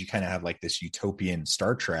spectrum is you kind of have like this utopian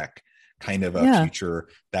Star Trek kind of a future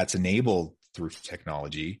that's enabled through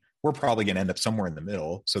technology. we're probably going to end up somewhere in the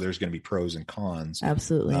middle. So there's going to be pros and cons.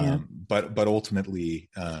 Absolutely. Yeah. But ultimately,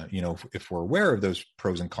 if we're aware of those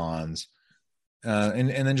pros and cons, and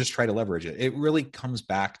then just try to leverage it, it really comes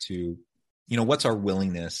back to, what's our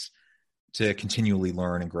willingness to continually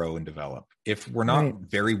learn and grow and develop. If we're not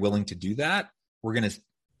very willing to do that, we're going to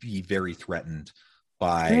be very threatened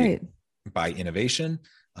by innovation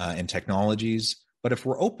and technologies. But if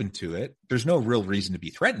we're open to it, there's no real reason to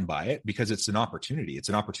be threatened by it, because it's an opportunity. It's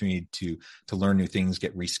an opportunity to learn new things,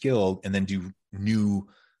 get reskilled, and then do new,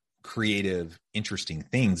 creative, interesting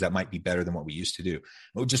things that might be better than what we used to do.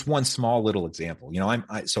 Just one small little example.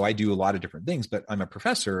 So I do a lot of different things, but I'm a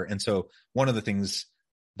professor. And so one of the things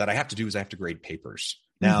that I have to do is I have to grade papers.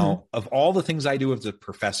 Now, of all the things I do as a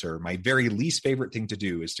professor, my very least favorite thing to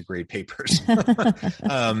do is to grade papers.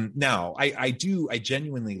 Now, I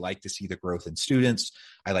genuinely like to see the growth in students.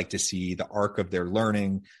 I like to see the arc of their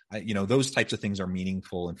learning. Those types of things are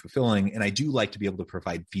meaningful and fulfilling. And I do like to be able to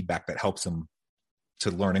provide feedback that helps them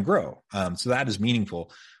to learn and grow. So that is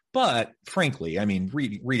meaningful. But frankly,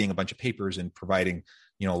 reading a bunch of papers and providing,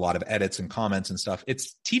 a lot of edits and comments and stuff,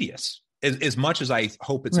 it's tedious. As much as I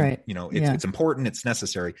hope it's, it's important, it's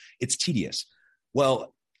necessary, it's tedious.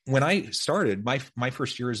 Well, when I started my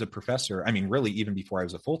first year as a professor, really even before I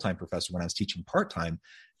was a full-time professor, when I was teaching part-time,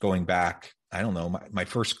 going back, I don't know, my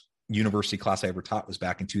first university class I ever taught was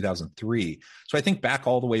back in 2003. So I think back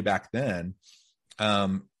all the way back then,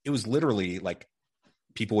 it was literally like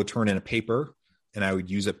people would turn in a paper and I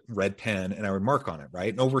would use a red pen and I would mark on it. Right.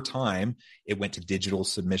 And over time, it went to digital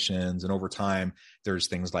submissions. And over time, there's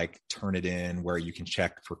things like Turnitin where you can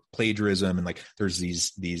check for plagiarism. And like, there's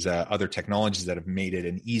these other technologies that have made it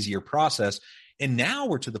an easier process. And now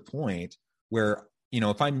we're to the point where,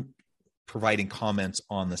 if I'm providing comments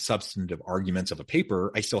on the substantive arguments of a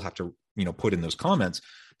paper, I still have to, put in those comments.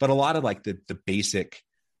 But a lot of like the basic,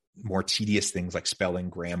 more tedious things like spelling,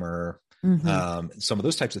 grammar, some of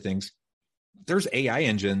those types of things, there's AI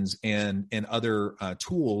engines and other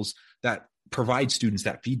tools that provide students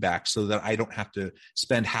that feedback so that I don't have to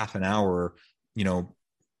spend half an hour,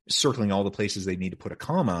 circling all the places they need to put a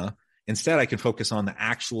comma. Instead, I can focus on the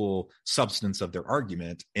actual substance of their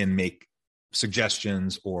argument and make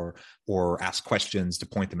suggestions or ask questions to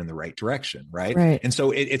point them in the right direction. Right. And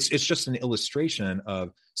so it's just an illustration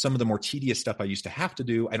of some of the more tedious stuff I used to have to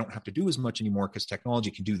do. I don't have to do as much anymore because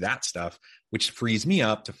technology can do that stuff, which frees me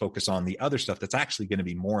up to focus on the other stuff that's actually going to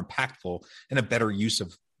be more impactful and a better use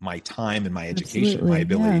of my time and my education, my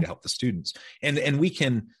ability to help the students. And we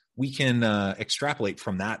can extrapolate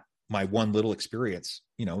from that, my one little experience,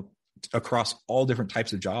 across all different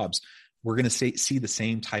types of jobs. We're going to see the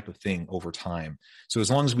same type of thing over time. So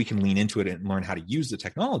as long as we can lean into it and learn how to use the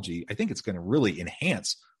technology, I think it's going to really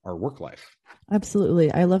enhance our work life.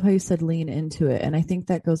 Absolutely. I love how you said lean into it. And I think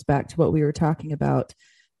that goes back to what we were talking about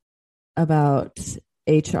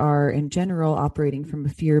HR in general, operating from a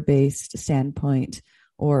fear-based standpoint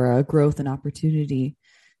or a growth and opportunity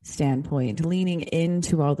standpoint, leaning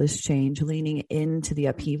into all this change, leaning into the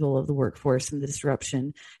upheaval of the workforce and the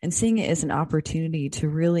disruption, and seeing it as an opportunity to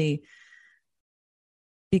really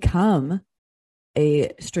become a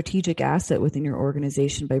strategic asset within your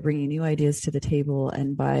organization by bringing new ideas to the table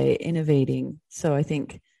and by innovating. So I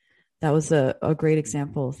think that was a great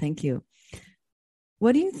example. Thank you.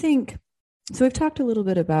 What do you think? So we've talked a little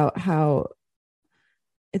bit about how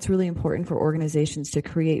it's really important for organizations to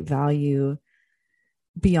create value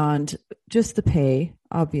beyond just the pay,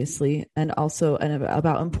 obviously, and also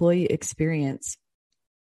about employee experience.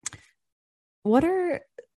 What are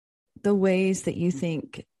the ways that you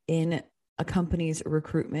think in a company's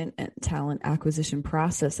recruitment and talent acquisition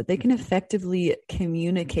process that they can effectively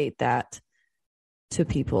communicate that to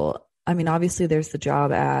people? Obviously there's the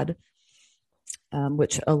job ad,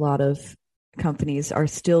 which a lot of companies are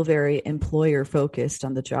still very employer focused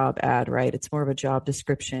on the job ad, right? It's more of a job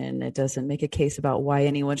description. It doesn't make a case about why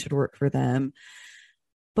anyone should work for them.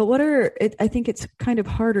 But I think it's kind of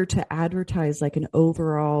harder to advertise like an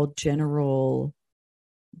overall general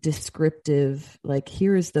descriptive, like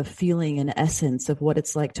here is the feeling and essence of what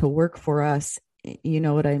it's like to work for us. You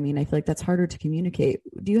know what I mean? I feel like that's harder to communicate.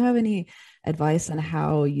 Do you have any advice on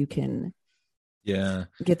how you can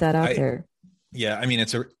get that out there? Yeah.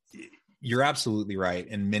 You're absolutely right.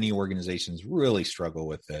 And many organizations really struggle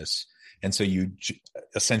with this. And so you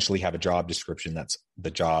essentially have a job description that's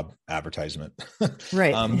the job advertisement,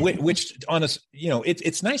 right? Which honest,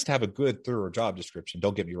 it's nice to have a good, thorough job description.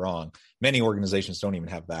 Don't get me wrong. Many organizations don't even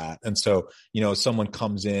have that. And so, someone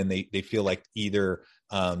comes in, they feel like either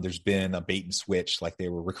There's been a bait and switch, like they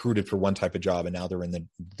were recruited for one type of job and now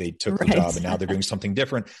they took the job and now they're doing something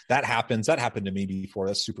different. That happens. That happened to me before.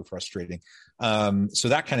 That's super frustrating. So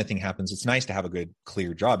that kind of thing happens. It's nice to have a good,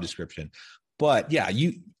 clear job description, but yeah,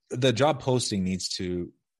 the job posting needs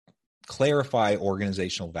to clarify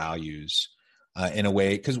organizational values in a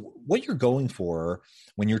way, because what you're going for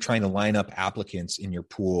when you're trying to line up applicants in your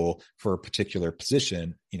pool for a particular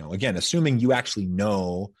position, again, assuming you actually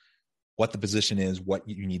know what the position is, what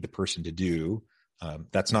you need the person to do.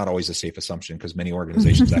 That's not always a safe assumption, because many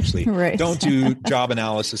organizations actually don't do job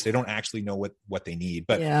analysis. They don't actually know what they need,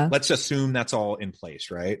 but let's assume that's all in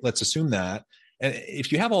place, right? Let's assume that. And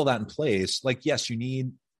if you have all that in place, like, yes, you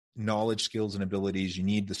need knowledge, skills, and abilities. You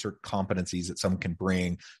need the certain competencies that someone can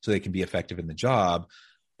bring so they can be effective in the job.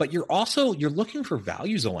 But you're looking for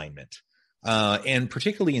values alignment. And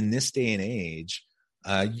particularly in this day and age,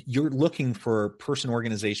 you're looking for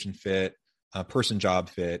person-organization fit, person-job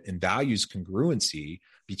fit, and values congruency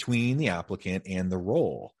between the applicant and the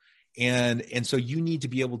role. And so you need to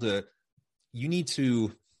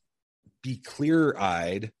be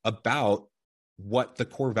clear-eyed about what the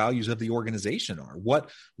core values of the organization are. What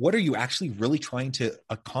are you actually really trying to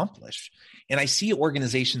accomplish? And I see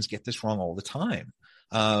organizations get this wrong all the time,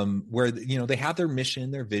 where, they have their mission,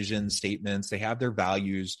 their vision statements, they have their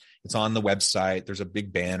values. It's on the website. There's a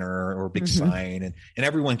big banner or a big sign, and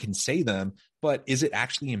everyone can say them, but is it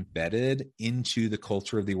actually embedded into the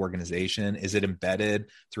culture of the organization? Is it embedded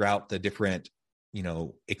throughout the different,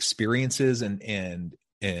 experiences and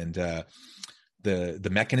the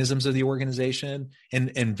mechanisms of the organization?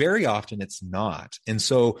 And very often it's not. And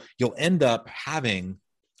so you'll end up having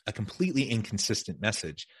a completely inconsistent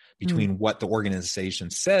message between what the organization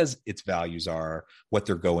says its values are, what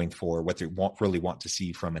they're going for, what they really want to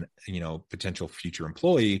see from an, potential future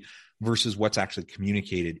employee, versus what's actually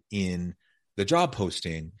communicated in the job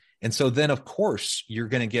posting. And so then, of course, you're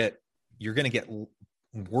going to get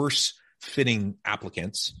worse fitting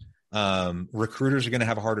applicants. Recruiters are going to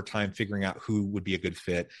have a harder time figuring out who would be a good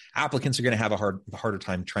fit. Applicants are going to have a harder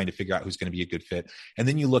time trying to figure out who's going to be a good fit. And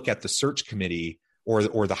then you look at the search committee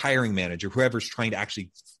or the hiring manager, whoever's trying to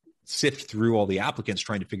actually sift through all the applicants,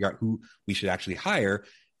 trying to figure out who we should actually hire.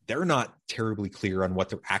 They're not terribly clear on what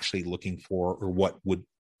they're actually looking for or what would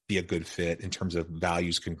be a good fit in terms of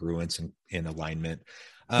values, congruence, and alignment.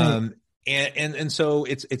 And so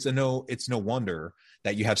it's no wonder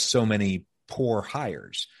that you have so many poor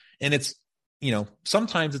hires. And it's,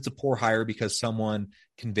 sometimes it's a poor hire because someone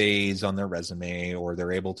conveys on their resume, or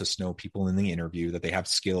they're able to snow people in the interview that they have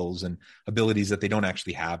skills and abilities that they don't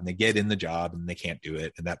actually have, and they get in the job and they can't do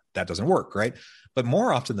it. And that doesn't work. Right. But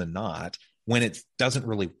more often than not, when it doesn't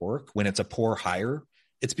really work, when it's a poor hire,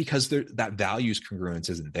 it's because that values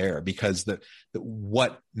congruence isn't there, because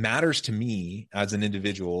what matters to me as an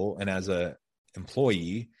individual and as a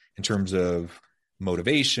employee in terms of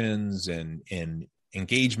motivations and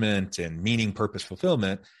engagement and meaning, purpose,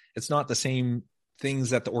 fulfillment, it's not the same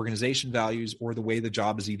things that the organization values or the way the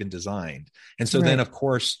job is even designed. And so then, of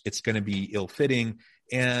course, it's going to be ill-fitting,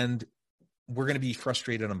 and we're going to be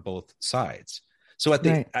frustrated on both sides. So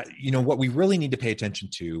what we really need to pay attention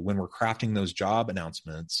to when we're crafting those job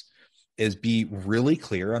announcements is be really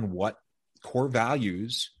clear on what core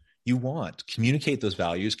values you want. Communicate those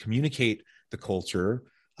values, communicate the culture.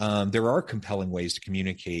 There are compelling ways to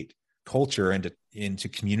communicate culture and to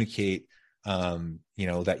communicate,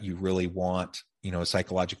 that you really want, a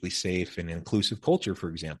psychologically safe and inclusive culture, for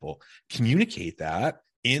example. Communicate that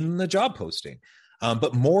in the job posting.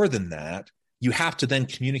 But more than that, you have to then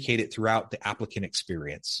communicate it throughout the applicant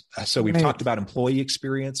experience. So we've talked about employee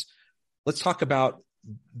experience. Let's talk about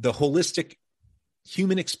the holistic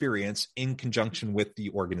human experience in conjunction with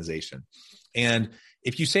the organization. And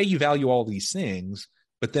if you say you value all these things,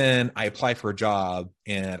 but then I apply for a job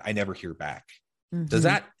and I never hear back, does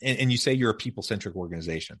that, and you say you're a people-centric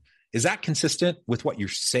organization, is that consistent with what you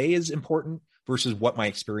say is important versus what my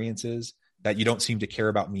experience is, that you don't seem to care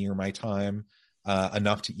about me or my time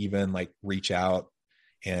enough to even like reach out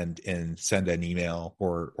and send an email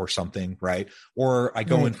or something, right? Or I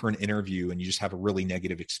go in for an interview and you just have a really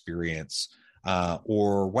negative experience,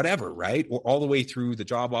 or whatever, right? Or all the way through the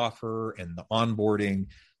job offer and the onboarding.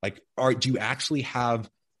 Like, do you actually have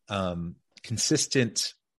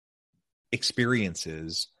consistent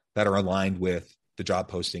experiences that are aligned with the job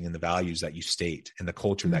posting and the values that you state and the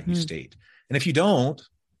culture that you state? And if you don't,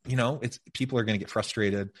 people are going to get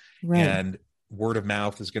frustrated, and word of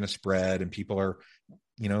mouth is going to spread, and people are,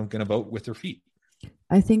 going to vote with their feet.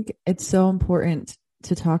 I think it's so important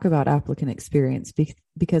to talk about applicant experience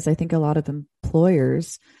because I think a lot of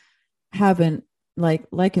employers haven't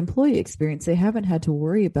like employee experience, they haven't had to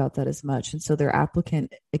worry about that as much. And so their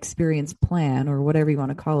applicant experience plan, or whatever you want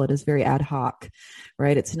to call it, is very ad hoc,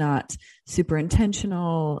 right? It's not super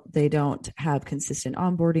intentional. They don't have consistent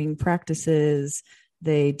onboarding practices.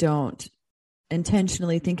 They don't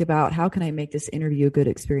intentionally think about, how can I make this interview a good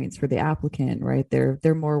experience for the applicant, right?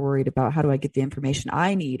 They're more worried about, how do I get the information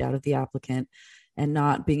I need out of the applicant, and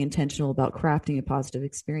not being intentional about crafting a positive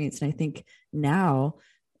experience. And I think now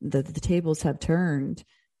that the tables have turned,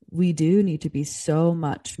 we do need to be so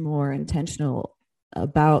much more intentional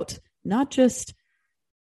about not just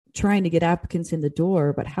trying to get applicants in the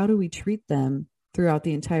door, but how do we treat them throughout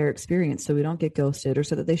the entire experience, so we don't get ghosted, or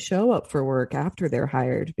so that they show up for work after they're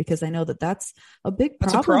hired. Because I know that that's a big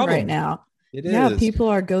problem right now. It is. People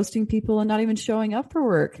are ghosting people and not even showing up for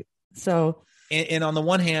work. So, and on the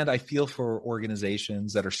one hand, I feel for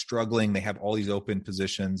organizations that are struggling. They have all these open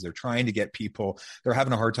positions. They're trying to get people. They're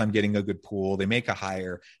having a hard time getting a good pool. They make a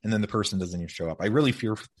hire, and then the person doesn't even show up. I really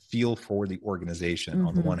feel for the organization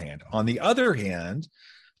on the one hand. On the other hand,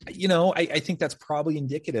 I think that's probably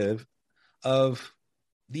indicative of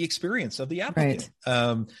the experience of the applicant.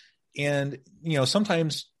 Right. And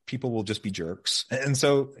sometimes people will just be jerks. And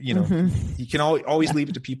so, you can always leave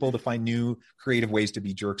it to people to find new creative ways to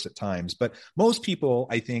be jerks at times. But most people,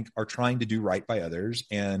 I think, are trying to do right by others.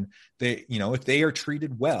 And they, if they are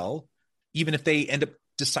treated well, even if they end up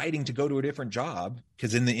deciding to go to a different job,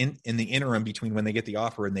 because in the interim between when they get the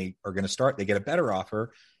offer and they are going to start, they get a better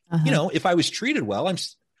offer. If I was treated well,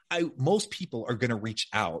 most people are going to reach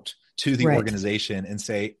out to the organization and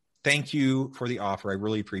say, thank you for the offer. I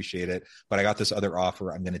really appreciate it, but I got this other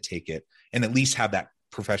offer. I'm going to take it, and at least have that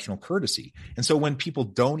professional courtesy. And so when people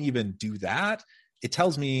don't even do that, it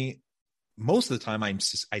tells me most of the time, I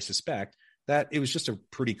suspect that it was just a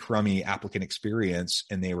pretty crummy applicant experience,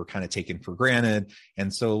 and they were kind of taken for granted.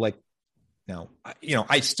 And so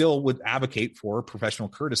I still would advocate for professional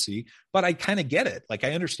courtesy, but I kind of get it. Like,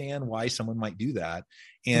 I understand why someone might do that.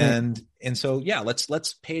 And so,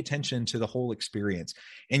 let's pay attention to the whole experience.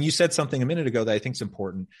 And you said something a minute ago that I think is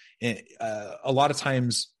important. A lot of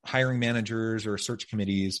times hiring managers or search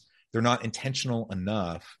committees, they're not intentional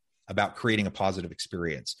enough about creating a positive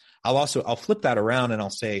experience. I'll flip that around and I'll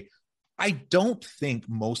say, I don't think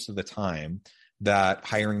most of the time that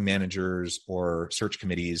hiring managers or search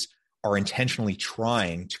committees are intentionally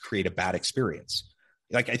trying to create a bad experience.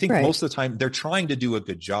 Like, I think most of the time they're trying to do a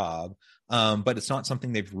good job, but it's not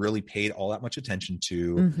something they've really paid all that much attention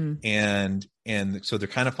to. And so they're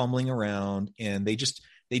kind of fumbling around, and they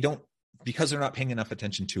don't, because they're not paying enough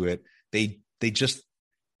attention to it, they just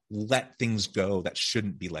let things go that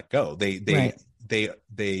shouldn't be let go.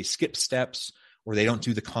 They skip steps, or they don't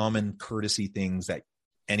do the common courtesy things that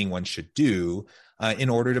anyone should do in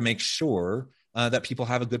order to make sure that people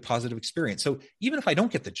have a good positive experience. So even if I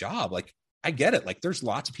don't get the job, like, I get it. Like, there's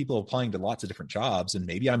lots of people applying to lots of different jobs, and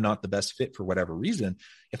maybe I'm not the best fit for whatever reason.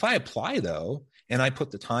 If I apply though, and I put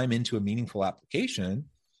the time into a meaningful application,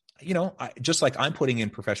 just like I'm putting in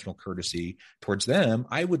professional courtesy towards them,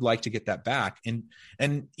 I would like to get that back. And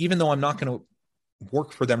even though I'm not going to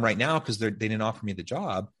work for them right now because they didn't offer me the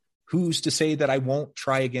job, who's to say that I won't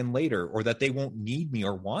try again later, or that they won't need me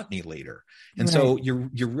or want me later? And so you're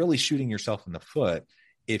really shooting yourself in the foot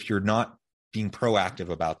if you're not being proactive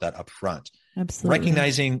about that up front. Absolutely.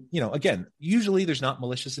 Recognizing, again, usually there's not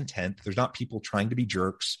malicious intent. There's not people trying to be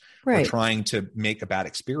jerks or trying to make a bad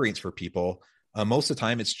experience for people. Most of the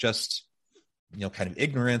time it's just, kind of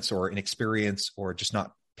ignorance or inexperience, or just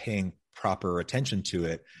not paying proper attention to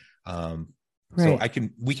it. So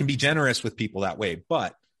we can be generous with people that way,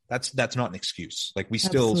 but that's not an excuse. Like, we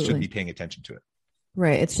still should be paying attention to it.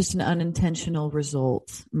 Right. It's just an unintentional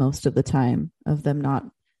result most of the time of them not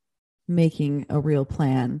making a real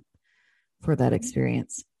plan for that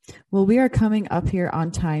experience. Well, we are coming up here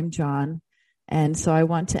on time, John. And so I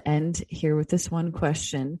want to end here with this one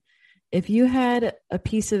question. If you had a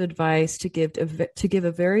piece of advice to give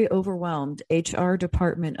a very overwhelmed HR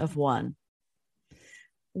department of one,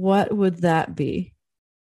 what would that be?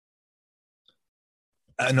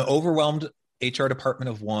 An overwhelmed HR department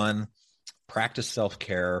of one, practice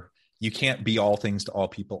self-care. You can't be all things to all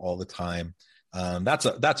people all the time. That's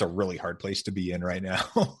a really hard place to be in right now.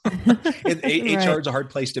 HR is a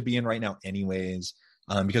hard place to be in right now anyways,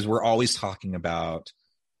 because we're always talking about,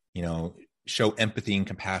 show empathy and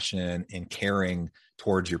compassion and caring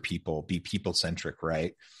towards your people, be people-centric,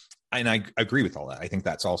 right? And I agree with all that. I think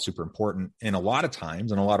that's all super important. And a lot of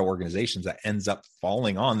times in a lot of organizations, that ends up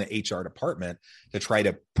falling on the HR department to try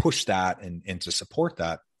to push that and to support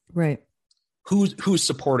that. Right. who's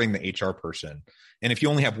supporting the HR person. And if you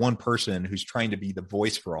only have one person who's trying to be the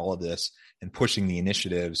voice for all of this and pushing the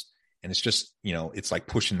initiatives, and it's just, it's like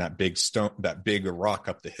pushing that big rock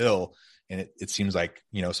up the hill. And it seems like,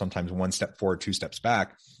 sometimes one step forward, two steps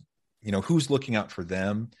back, who's looking out for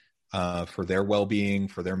them, for their well-being,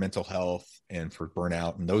 for their mental health, and for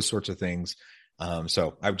burnout and those sorts of things.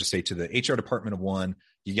 So I would just say to the HR department of one,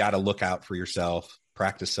 you got to look out for yourself,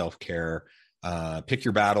 practice self-care, pick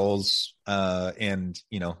your battles, and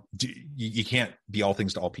you can't be all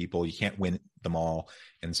things to all people. You can't win them all.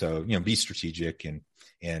 And so, be strategic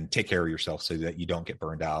and take care of yourself so that you don't get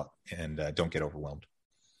burned out and don't get overwhelmed.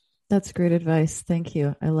 That's great advice. Thank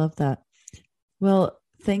you. I love that. Well,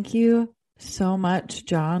 thank you so much,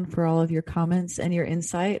 John, for all of your comments and your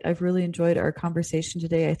insight. I've really enjoyed our conversation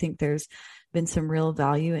today. I think there's been some real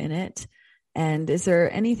value in it. And is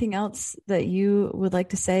there anything else that you would like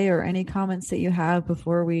to say, or any comments that you have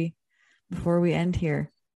before we end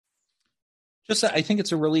here? Just, I think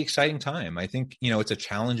it's a really exciting time. I think, it's a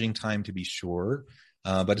challenging time to be sure,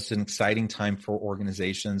 but it's an exciting time for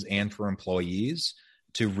organizations and for employees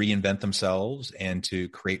to reinvent themselves and to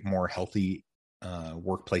create more healthy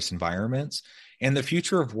workplace environments. And the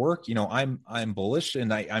future of work, I'm bullish,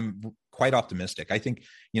 and I'm quite optimistic. I think,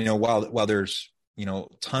 while there's,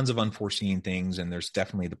 tons of unforeseen things, and there's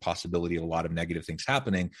definitely the possibility of a lot of negative things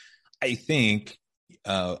happening, I think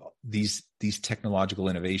these technological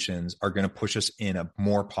innovations are going to push us in a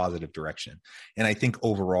more positive direction. And I think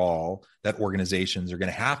overall that organizations are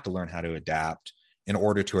going to have to learn how to adapt in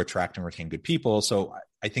order to attract and retain good people. So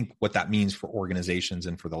I think what that means for organizations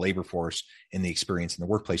and for the labor force and the experience in the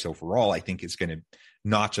workplace overall, I think is going to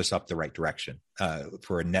notch us up the right direction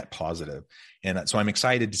for a net positive. And so I'm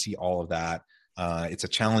excited to see all of that. It's a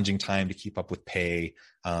challenging time to keep up with pay.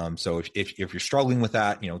 So if you're struggling with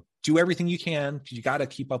that, do everything you can, because you got to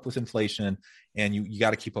keep up with inflation, and you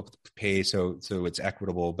got to keep up with pay so it's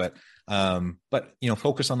equitable. But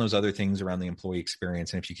focus on those other things around the employee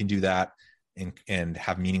experience. And if you can do that and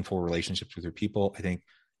have meaningful relationships with your people, I think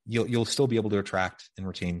you'll still be able to attract and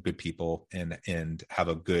retain good people and have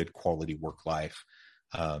a good quality work life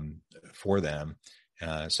for them.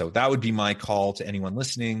 So that would be my call to anyone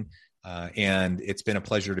listening. And it's been a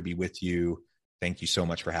pleasure to be with you. Thank you so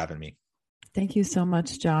much for having me. Thank you so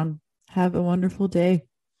much, John. Have a wonderful day.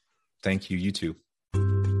 Thank you. You too.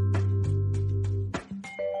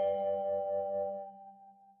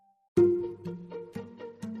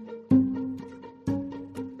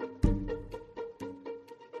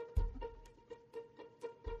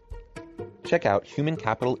 Check out Human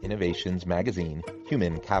Capital Innovations magazine,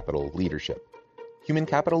 Human Capital Leadership. Human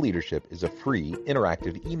Capital Leadership is a free,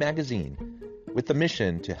 interactive e-magazine with the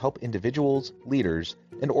mission to help individuals, leaders,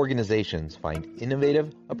 and organizations find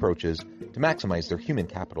innovative approaches to maximize their human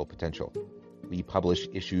capital potential. We publish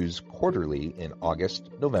issues quarterly in August,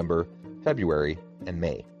 November, February, and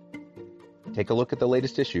May. Take a look at the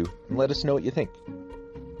latest issue and let us know what you think.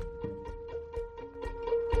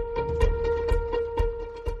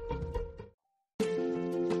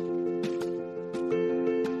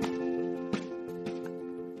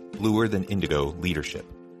 Bluer Than Indigo Leadership,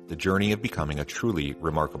 the journey of becoming a truly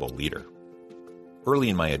remarkable leader. Early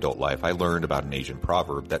in my adult life, I learned about an Asian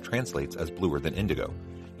proverb that translates as bluer than indigo.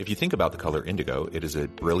 If you think about the color indigo, it is a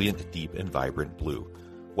brilliant, deep, and vibrant blue,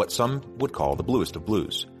 what some would call the bluest of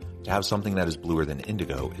blues. To have something that is bluer than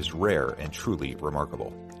indigo is rare and truly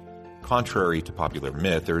remarkable. Contrary to popular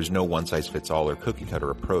myth, there is no one-size-fits-all or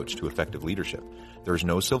cookie-cutter approach to effective leadership. There is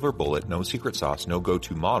no silver bullet, no secret sauce, no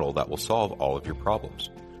go-to model that will solve all of your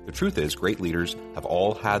problems. The truth is, great leaders have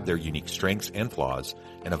all had their unique strengths and flaws,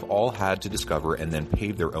 and have all had to discover and then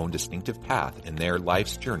pave their own distinctive path in their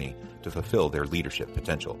life's journey to fulfill their leadership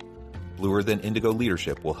potential. Bluer Than Indigo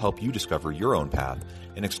Leadership will help you discover your own path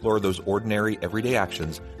and explore those ordinary, everyday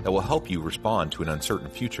actions that will help you respond to an uncertain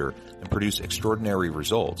future and produce extraordinary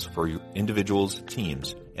results for your individuals,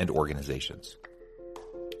 teams, and organizations.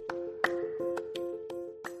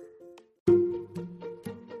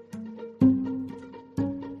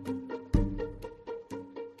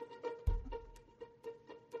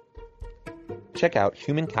 Check out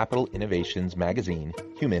Human Capital Innovations magazine,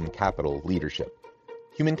 Human Capital Leadership.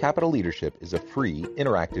 Human Capital Leadership is a free,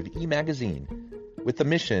 interactive e-magazine with the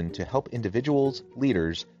mission to help individuals,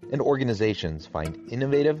 leaders, and organizations find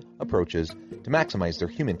innovative approaches to maximize their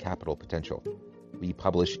human capital potential. We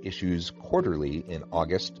publish issues quarterly in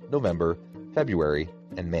August, November, February,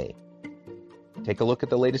 and May. Take a look at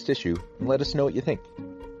the latest issue and let us know what you think.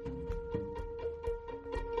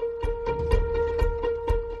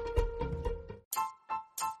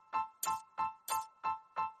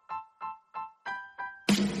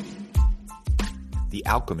 The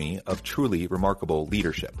alchemy of truly remarkable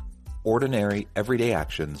leadership. Ordinary, everyday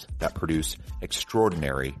actions that produce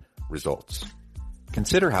extraordinary results.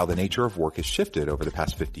 Consider how the nature of work has shifted over the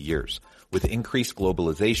past 50 years. With increased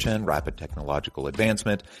globalization, rapid technological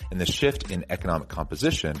advancement, and the shift in economic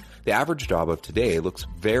composition, the average job of today looks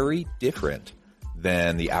very different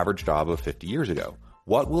than the average job of 50 years ago.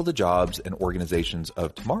 What will the jobs and organizations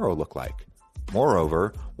of tomorrow look like?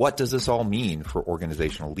 Moreover, what does this all mean for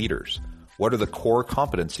organizational leaders? What are the core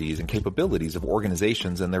competencies and capabilities of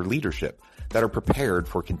organizations and their leadership that are prepared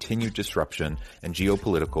for continued disruption and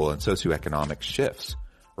geopolitical and socioeconomic shifts?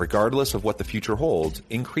 Regardless of what the future holds,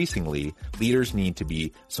 increasingly, leaders need to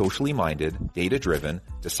be socially minded, data-driven,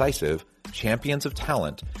 decisive, champions of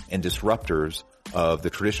talent, and disruptors of the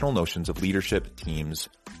traditional notions of leadership, teams,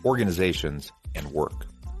 organizations, and work.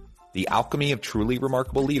 The alchemy of truly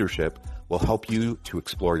remarkable leadership will help you to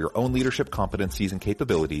explore your own leadership competencies and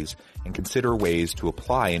capabilities and consider ways to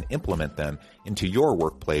apply and implement them into your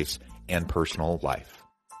workplace and personal life.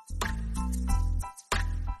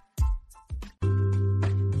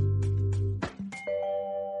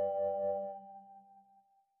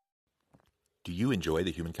 Do you enjoy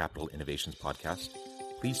the Human Capital Innovations podcast?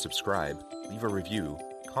 Please subscribe, leave a review,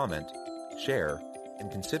 comment, share, and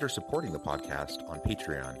consider supporting the podcast on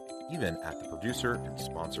Patreon, even at the producer and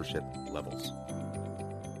sponsorship levels.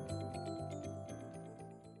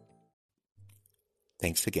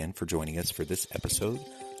 Thanks again for joining us for this episode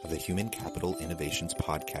of the Human Capital Innovations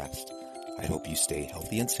podcast. I hope you stay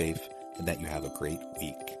healthy and safe and that you have a great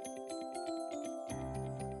week.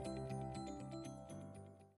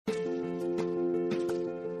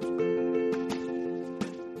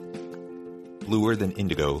 Bluer Than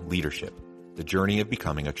Indigo Leadership, the journey of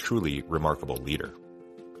becoming a truly remarkable leader.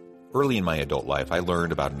 Early in my adult life, I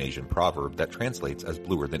learned about an Asian proverb that translates as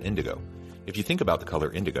bluer than indigo. If you think about the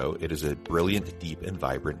color indigo, it is a brilliant, deep, and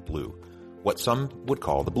vibrant blue, what some would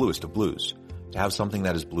call the bluest of blues. To have something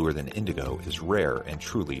that is bluer than indigo is rare and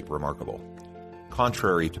truly remarkable.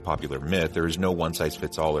 Contrary to popular myth, there is no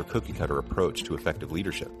one-size-fits-all or cookie-cutter approach to effective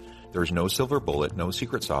leadership. There is no silver bullet, no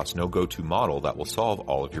secret sauce, no go-to model that will solve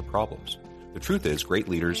all of your problems. The truth is, great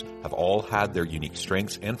leaders have all had their unique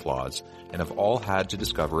strengths and flaws, and have all had to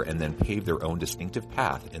discover and then pave their own distinctive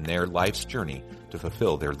path in their life's journey to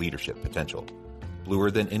fulfill their leadership potential.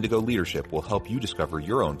 Bluer Than Indigo Leadership will help you discover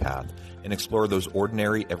your own path and explore those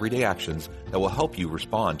ordinary, everyday actions that will help you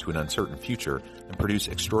respond to an uncertain future and produce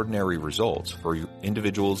extraordinary results for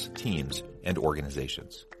individuals, teams, and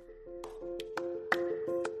organizations.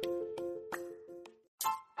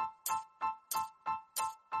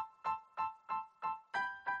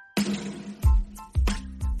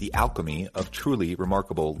 The alchemy of truly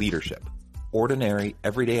remarkable leadership. Ordinary,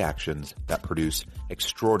 everyday actions that produce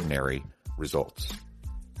extraordinary results.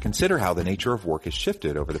 Consider how the nature of work has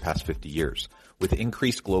shifted over the past 50 years. With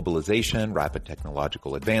increased globalization, rapid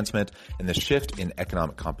technological advancement, and the shift in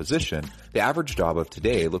economic composition, the average job of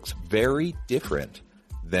today looks very different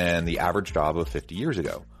than the average job of 50 years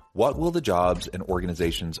ago. What will the jobs and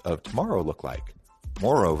organizations of tomorrow look like?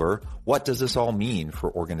 Moreover, what does this all mean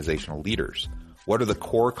for organizational leaders? What are the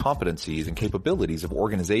core competencies and capabilities of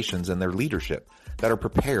organizations and their leadership that are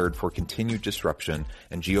prepared for continued disruption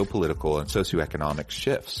and geopolitical and socioeconomic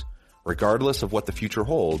shifts? Regardless of what the future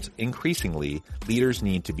holds, increasingly, leaders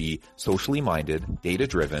need to be socially minded,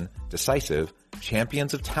 data-driven, decisive,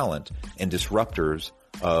 champions of talent, and disruptors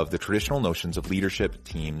of the traditional notions of leadership,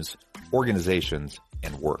 teams, organizations,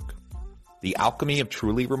 and work. The alchemy of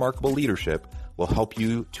truly remarkable leadership will help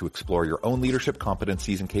you to explore your own leadership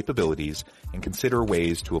competencies and capabilities and consider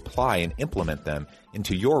ways to apply and implement them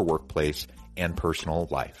into your workplace and personal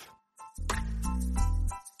life.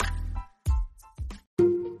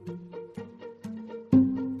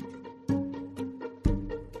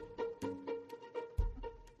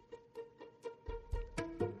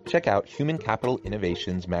 Check out Human Capital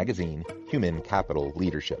Innovations magazine, Human Capital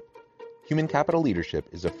Leadership. Human Capital Leadership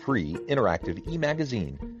is a free, interactive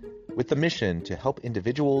e-magazine with the mission to help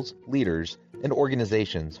individuals, leaders, and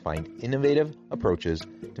organizations find innovative approaches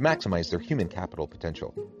to maximize their human capital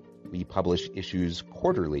potential. We publish issues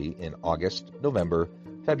quarterly in August, November,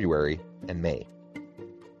 February, and May.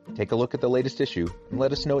 Take a look at the latest issue and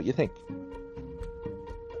let us know what you think.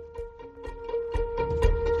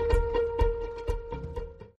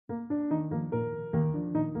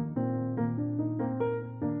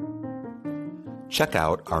 Check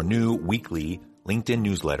out our new weekly LinkedIn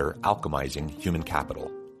newsletter, Alchemizing Human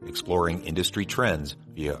Capital, exploring industry trends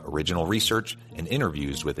via original research and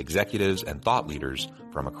interviews with executives and thought leaders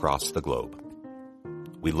from across the globe.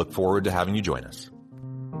 We look forward to having you join us.